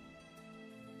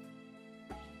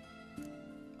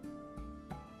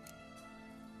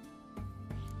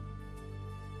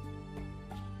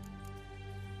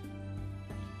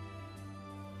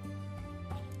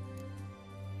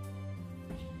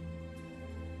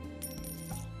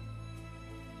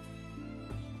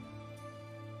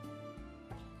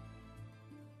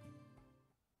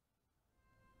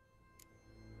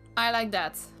 I like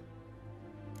that.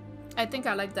 I think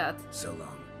I like that. So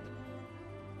long.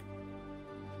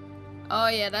 Oh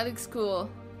yeah, that looks cool.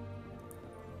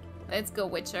 Let's go,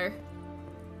 Witcher.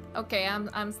 Okay,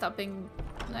 I'm stopping,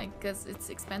 like, cause it's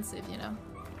expensive, you know.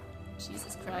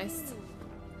 Jesus Christ.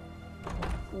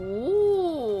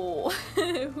 Ooh,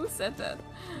 who said that?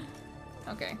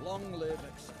 Okay. Long live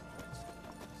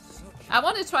I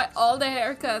want to try all the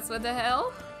haircuts. What the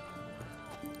hell?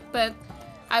 But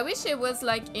I wish it was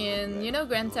like in, you know,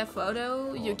 Grand Theft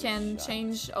Auto. You can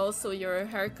change also your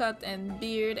haircut and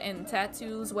beard and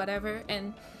tattoos, whatever.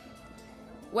 And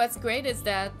what's great is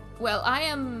that, well,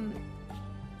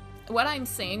 what I'm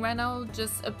saying right now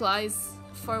just applies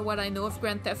for what I know of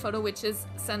Grand Theft Auto, which is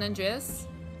San Andreas,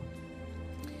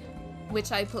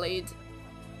 which I played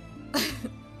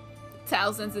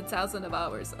thousands and thousands of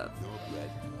hours of.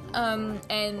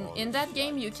 And in that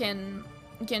game you can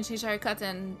change haircut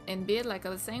and beard, like I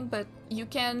was saying, but you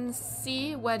can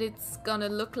see what it's gonna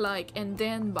look like and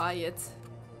then buy it.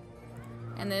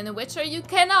 And in The Witcher you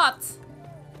cannot!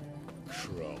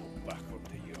 Crawl back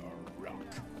under your rock.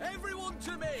 Everyone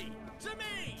to me! To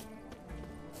me!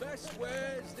 Best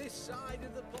wares this side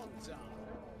of the Pontar.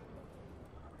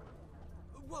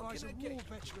 What can I get?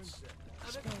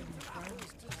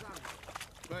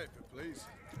 Paper, please.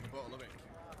 A bottle of ink.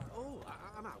 Oh,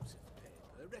 I'm out of paper.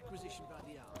 Requisition by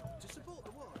the hour. To support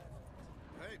the war effort.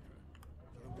 Paper?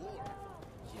 For the war effort?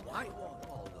 You might want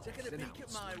all those. Taking a peek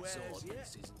at my wares,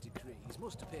 ordinances and decrees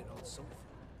must appear on something.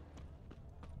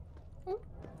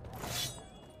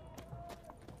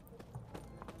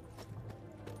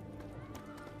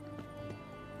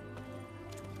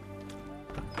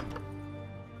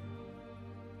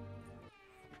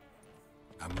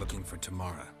 I'm looking for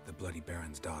Tamara, the Bloody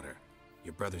Baron's daughter.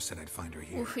 Your brother said I'd find her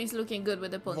here. Oof, he's looking good with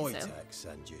the ponytail. Wojtek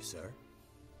sent you, sir.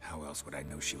 How else would I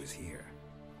know she was here?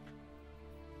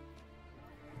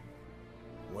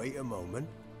 Wait a moment.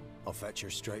 I'll fetch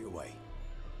her straight away.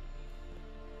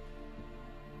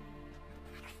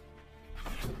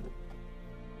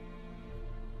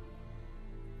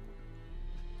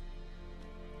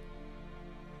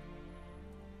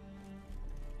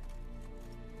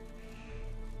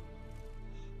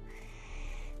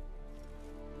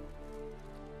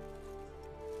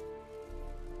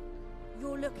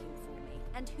 You're looking for me,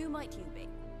 and who might you be?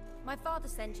 My father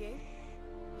sent you?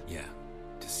 Yeah,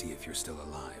 to see if you're still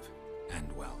alive. And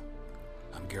well.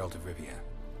 I'm Geralt of Rivia.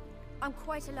 I'm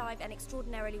quite alive and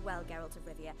extraordinarily well, Geralt of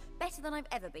Rivia. Better than I've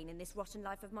ever been in this rotten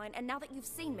life of mine, and now that you've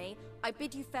seen me, I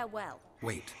bid you farewell.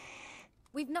 Wait.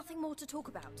 We've nothing more to talk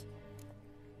about.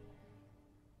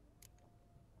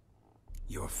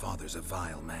 Your father's a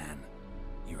vile man.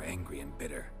 You're angry and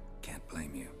bitter. Can't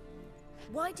blame you.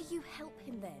 Why do you help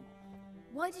him then?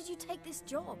 Why did you take this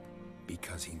job?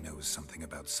 Because he knows something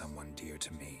about someone dear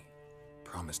to me.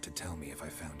 Promised to tell me if I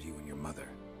found you and your mother.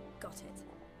 Got it.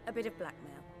 A bit of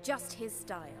blackmail. Just his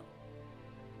style.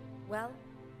 Well,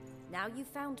 now you've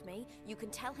found me, you can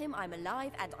tell him I'm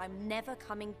alive and I'm never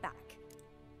coming back.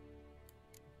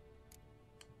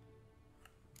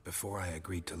 Before I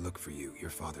agreed to look for you, your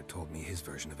father told me his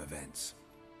version of events.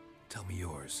 Tell me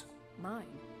yours.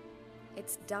 Mine?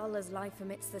 It's dull as life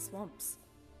amidst the swamps.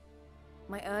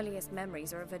 My earliest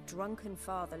memories are of a drunken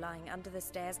father lying under the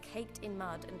stairs, caked in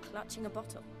mud and clutching a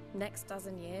bottle. Next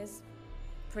dozen years,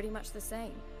 pretty much the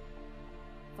same.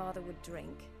 Father would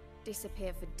drink,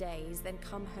 disappear for days, then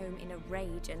come home in a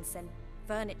rage and send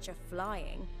furniture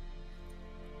flying.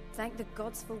 Thank the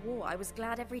gods for war. I was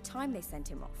glad every time they sent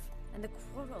him off. And the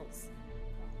quarrels.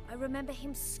 I remember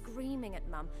him screaming at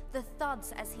Mum, the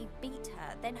thuds as he beat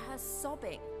her, then her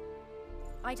sobbing.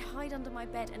 I'd hide under my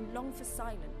bed and long for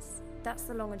silence. That's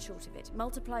the long and short of it.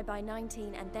 Multiply by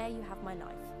 19 and there you have my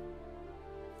life.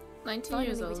 19 Finally,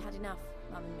 years old. we'd had enough,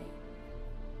 Mum and me.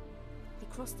 He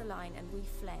crossed the line and we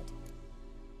fled.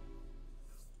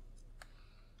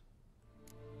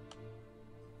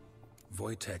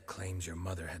 Wojtek claims your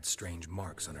mother had strange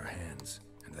marks on her hands,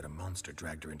 and that a monster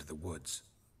dragged her into the woods.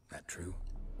 That true?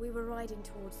 We were riding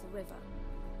towards the river.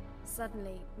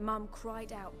 Suddenly, Mum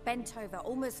cried out, bent over,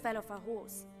 almost fell off her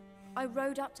horse. I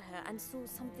rode up to her and saw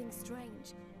something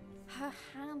strange. Her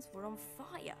hands were on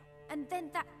fire. And then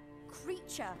that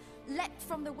creature leapt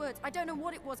from the woods. I don't know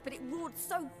what it was, but it roared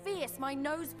so fierce my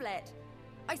nose bled.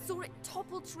 I saw it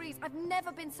topple trees. I've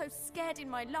never been so scared in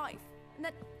my life. And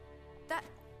that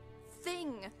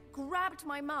thing grabbed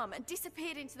my mum and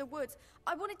disappeared into the woods.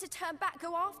 I wanted to turn back,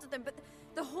 go after them, but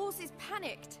the horses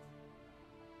panicked.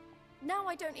 Now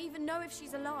I don't even know if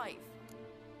she's alive.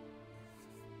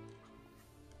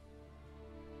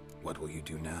 What will you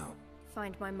do now?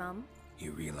 Find my mum.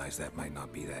 You realize that might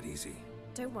not be that easy.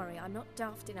 Don't worry, I'm not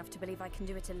daft enough to believe I can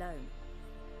do it alone.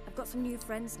 I've got some new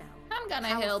friends now. I'm gonna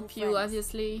Powerful help you, friends.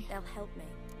 obviously. They'll help me.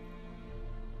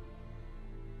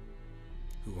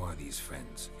 Who are these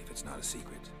friends, if it's not a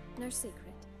secret? No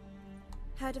secret.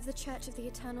 Heard of the Church of the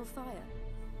Eternal Fire?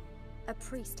 A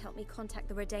priest helped me contact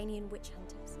the Redanian witch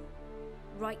hunters.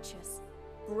 Righteous,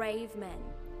 brave men.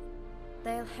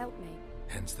 They'll help me.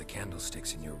 Hence the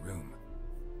candlesticks in your room.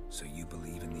 So you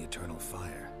believe in the eternal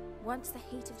fire? Once the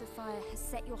heat of the fire has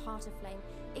set your heart aflame,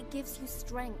 it gives you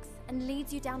strength and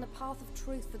leads you down the path of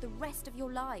truth for the rest of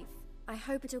your life. I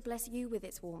hope it'll bless you with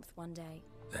its warmth one day.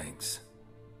 Thanks.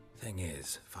 Thing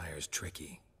is, fire's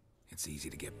tricky. It's easy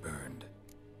to get burned.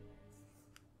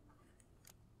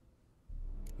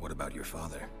 What about your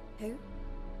father? Who?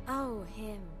 Oh,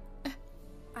 him.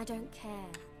 I don't care.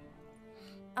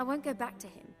 I won't go back to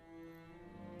him.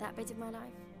 That bit of my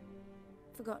life?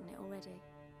 Forgotten it already.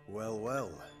 Well,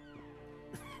 well.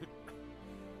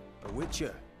 A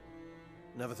witcher.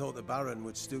 Never thought the Baron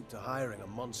would stoop to hiring a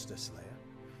monster slayer.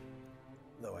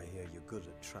 Though I hear you're good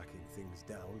at tracking things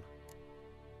down.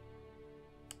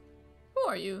 Who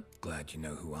are you? Glad you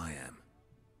know who I am.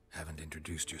 Haven't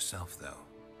introduced yourself, though.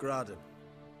 Graden,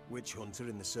 witch hunter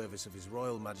in the service of His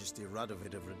Royal Majesty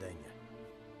Radovid of Redania.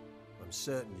 I'm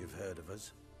certain you've heard of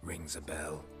us. Rings a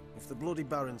bell. If the Bloody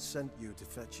Baron sent you to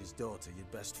fetch his daughter, you'd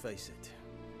best face it.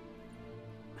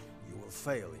 You will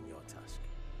fail in your task.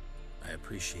 I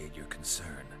appreciate your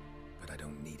concern, but I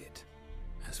don't need it.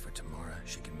 As for Tamara,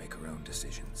 she can make her own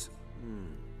decisions.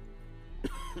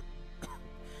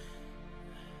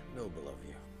 Noble of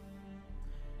you.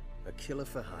 A killer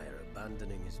for hire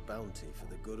abandoning his bounty for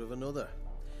the good of another.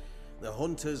 The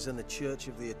hunters and the Church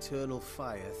of the Eternal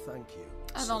Fire thank you.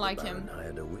 I don't like him. The Baron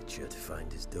hired a witcher to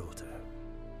find his daughter.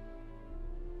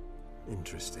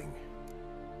 Interesting.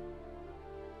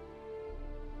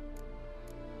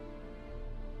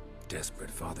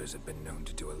 Desperate fathers have been known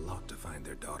to do a lot to find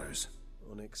their daughters.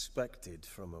 Unexpected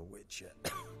from a witcher.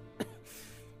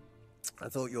 I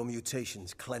thought your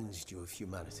mutations cleansed you of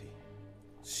humanity.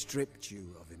 Stripped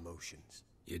you of emotions.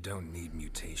 You don't need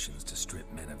mutations to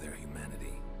strip men of their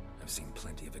humanity. I've seen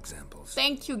plenty of examples.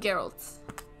 Thank you, Geralt.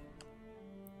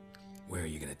 Where are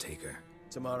you gonna take her?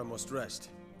 Tamara must rest.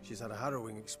 She's had a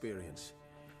harrowing experience.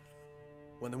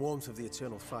 When the warmth of the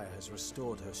Eternal Fire has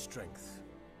restored her strength,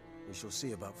 we shall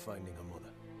see about finding her mother.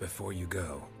 Before you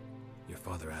go, your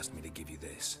father asked me to give you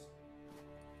this.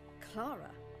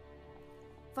 Clara?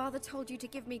 Father told you to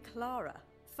give me Clara.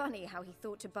 Funny how he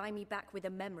thought to buy me back with a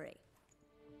memory.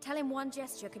 Tell him one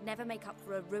gesture could never make up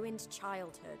for a ruined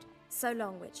childhood. So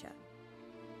long, Witcher.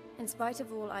 In spite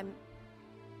of all, I'm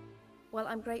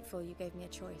grateful you gave me a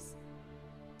choice.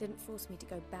 Didn't force me to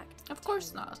go back to Of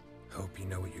course not. Hope you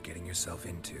know what you're getting yourself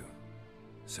into.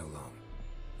 So long,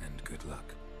 and good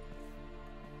luck.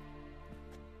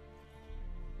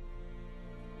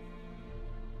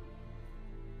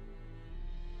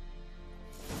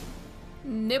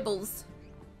 Nibbles.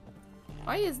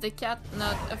 Why is the cat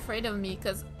not afraid of me?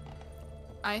 Because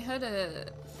I heard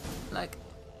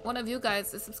one of you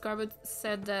guys, a subscriber,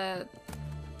 said that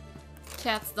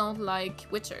cats don't like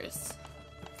witchers.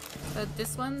 But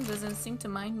this one doesn't seem to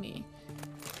mind me.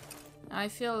 I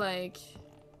feel like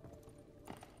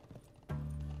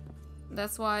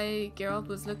that's why Geralt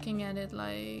was looking at it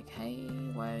like, hey,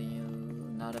 why are you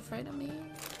not afraid of me?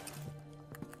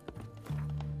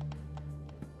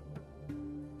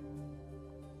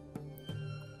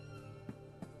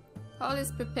 All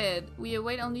is prepared. We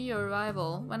await only your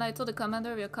arrival. When I told the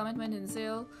commander of your commitment in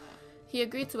zeal, he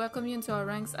agreed to welcome you into our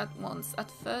ranks at once. At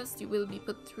first, you will be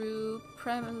put through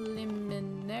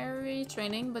preliminary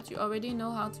training, but you already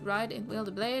know how to ride and wield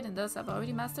a blade and thus have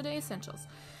already mastered the essentials.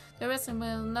 The rest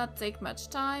will not take much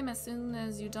time. As soon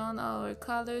as you don our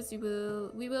colors, we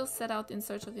will set out in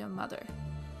search of your mother.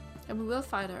 And we will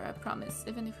find her, I promise,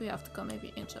 even if we have to come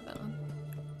every inch of Ellen.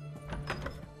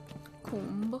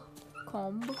 Comb,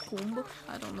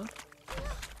 I don't know.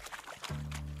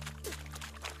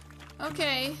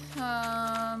 Okay,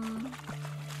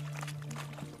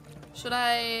 should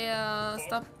I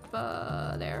stop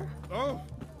there? Oh.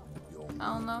 I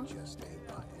don't know.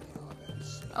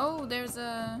 Oh, there's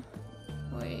a...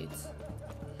 Wait.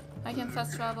 I can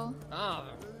fast travel. Ah.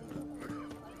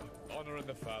 Honor in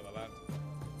the fatherland.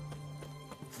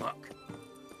 Fuck.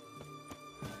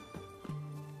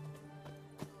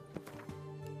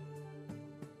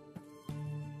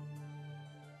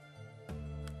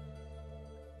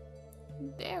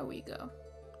 There we go.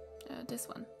 This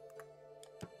one.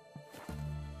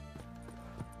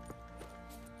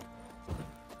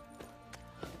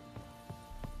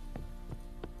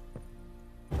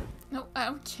 No, I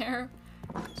don't care.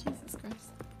 Jesus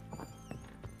Christ.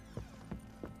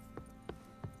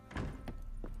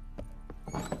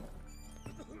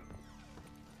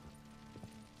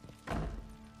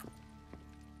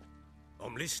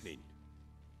 I'm listening.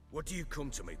 What do you come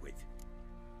to me with?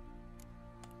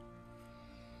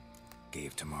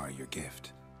 Gave Tamara your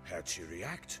gift. How'd she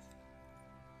react?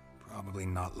 Probably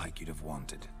not like you'd have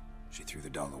wanted. She threw the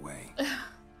doll away.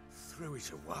 Threw it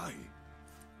away?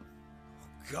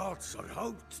 Oh, gods, I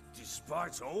hoped,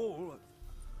 despite all.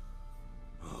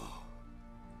 Oh.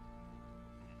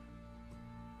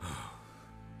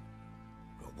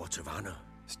 Well, what of Anna?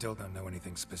 Still don't know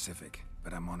anything specific,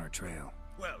 but I'm on her trail.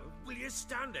 Well, will you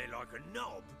stand there like a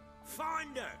knob?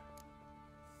 Find her!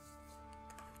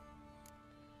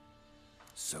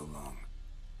 So long.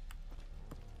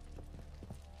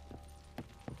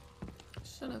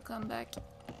 Should have come back.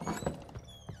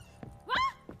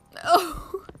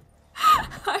 Oh!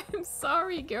 I'm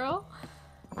sorry, girl.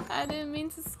 I didn't mean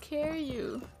to scare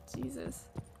you. Jesus.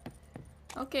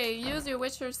 Okay, use your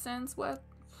Witcher sense. What?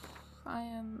 I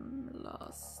am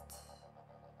lost.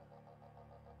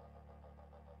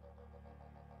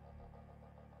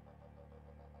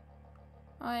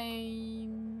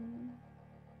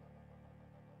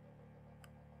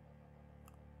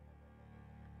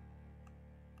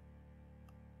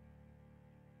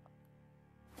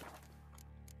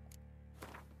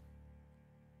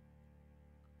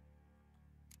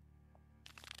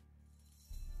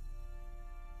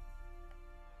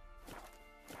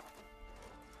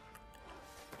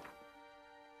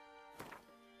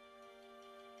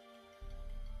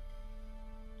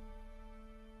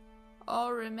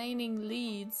 All remaining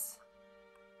leads.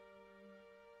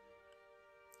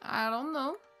 I don't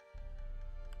know.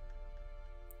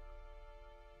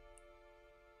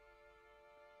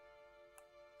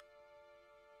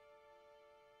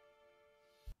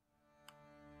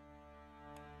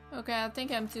 Okay, I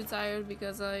think I'm too tired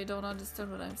because I don't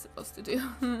understand what I'm supposed to do.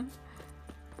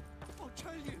 I'll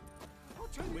tell you.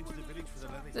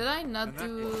 Did I not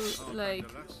do like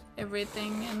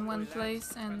everything in one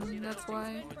place and that's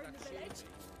why?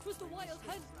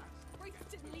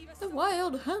 The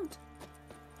wild hunt.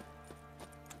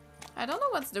 I don't know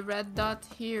what's the red dot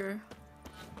here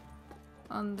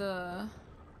on the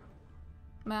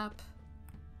map.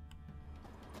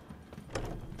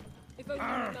 If only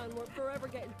my man weren't forever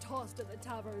getting tossed at the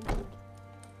tavern.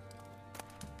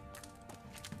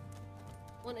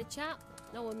 Want a chat?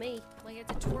 No, with me. My head's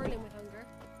a twirling with hunger.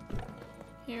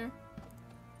 Here.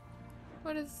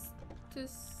 What is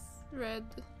this red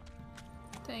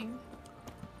thing?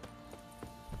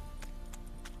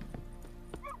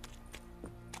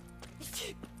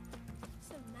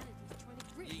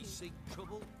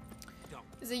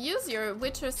 Is it use your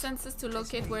Witcher senses to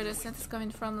locate where the scent is coming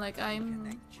from? Like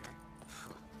I'm...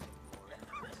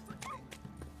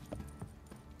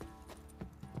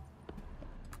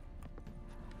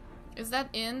 Is that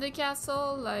in the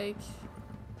castle? Like...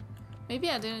 Maybe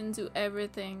I didn't do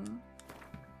everything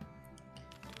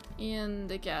in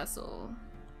the castle.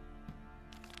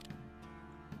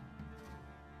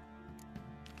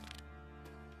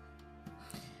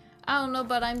 I don't know,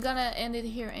 but I'm gonna end it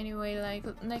here anyway.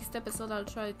 Like, next episode I'll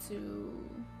try to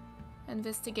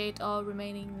investigate all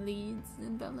remaining leads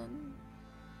in Berlin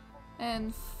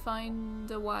and find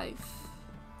the wife.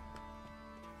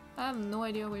 I have no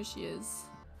idea where she is.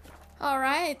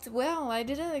 Alright, well, I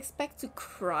didn't expect to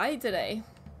cry today.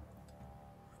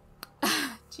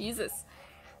 Jesus,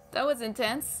 that was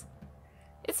intense.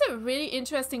 It's a really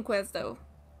interesting quest though.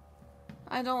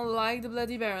 I don't like the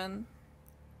Bloody Baron.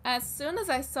 As soon as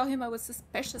I saw him, I was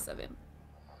suspicious of him.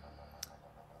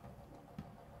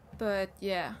 But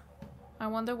yeah, I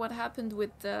wonder what happened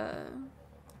with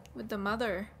the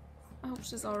mother. I hope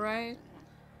she's alright.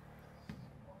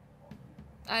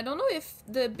 I don't know if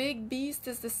the big beast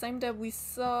is the same that we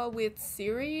saw with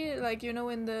Ciri, like, you know,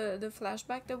 in the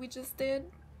flashback that we just did.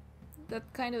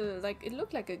 That kind of, like, it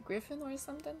looked like a griffin or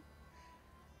something.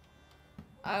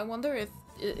 I wonder if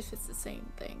it's the same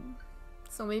thing.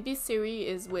 So maybe Ciri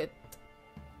is with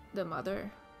the mother.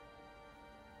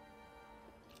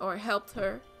 Or helped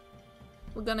her.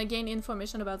 We're gonna gain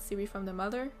information about Ciri from the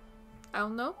mother. I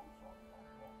don't know.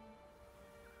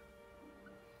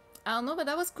 I don't know, but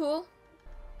that was cool.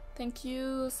 Thank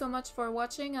you so much for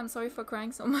watching. I'm sorry for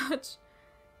crying so much.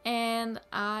 And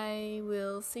I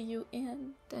will see you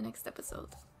in the next episode.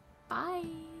 Bye!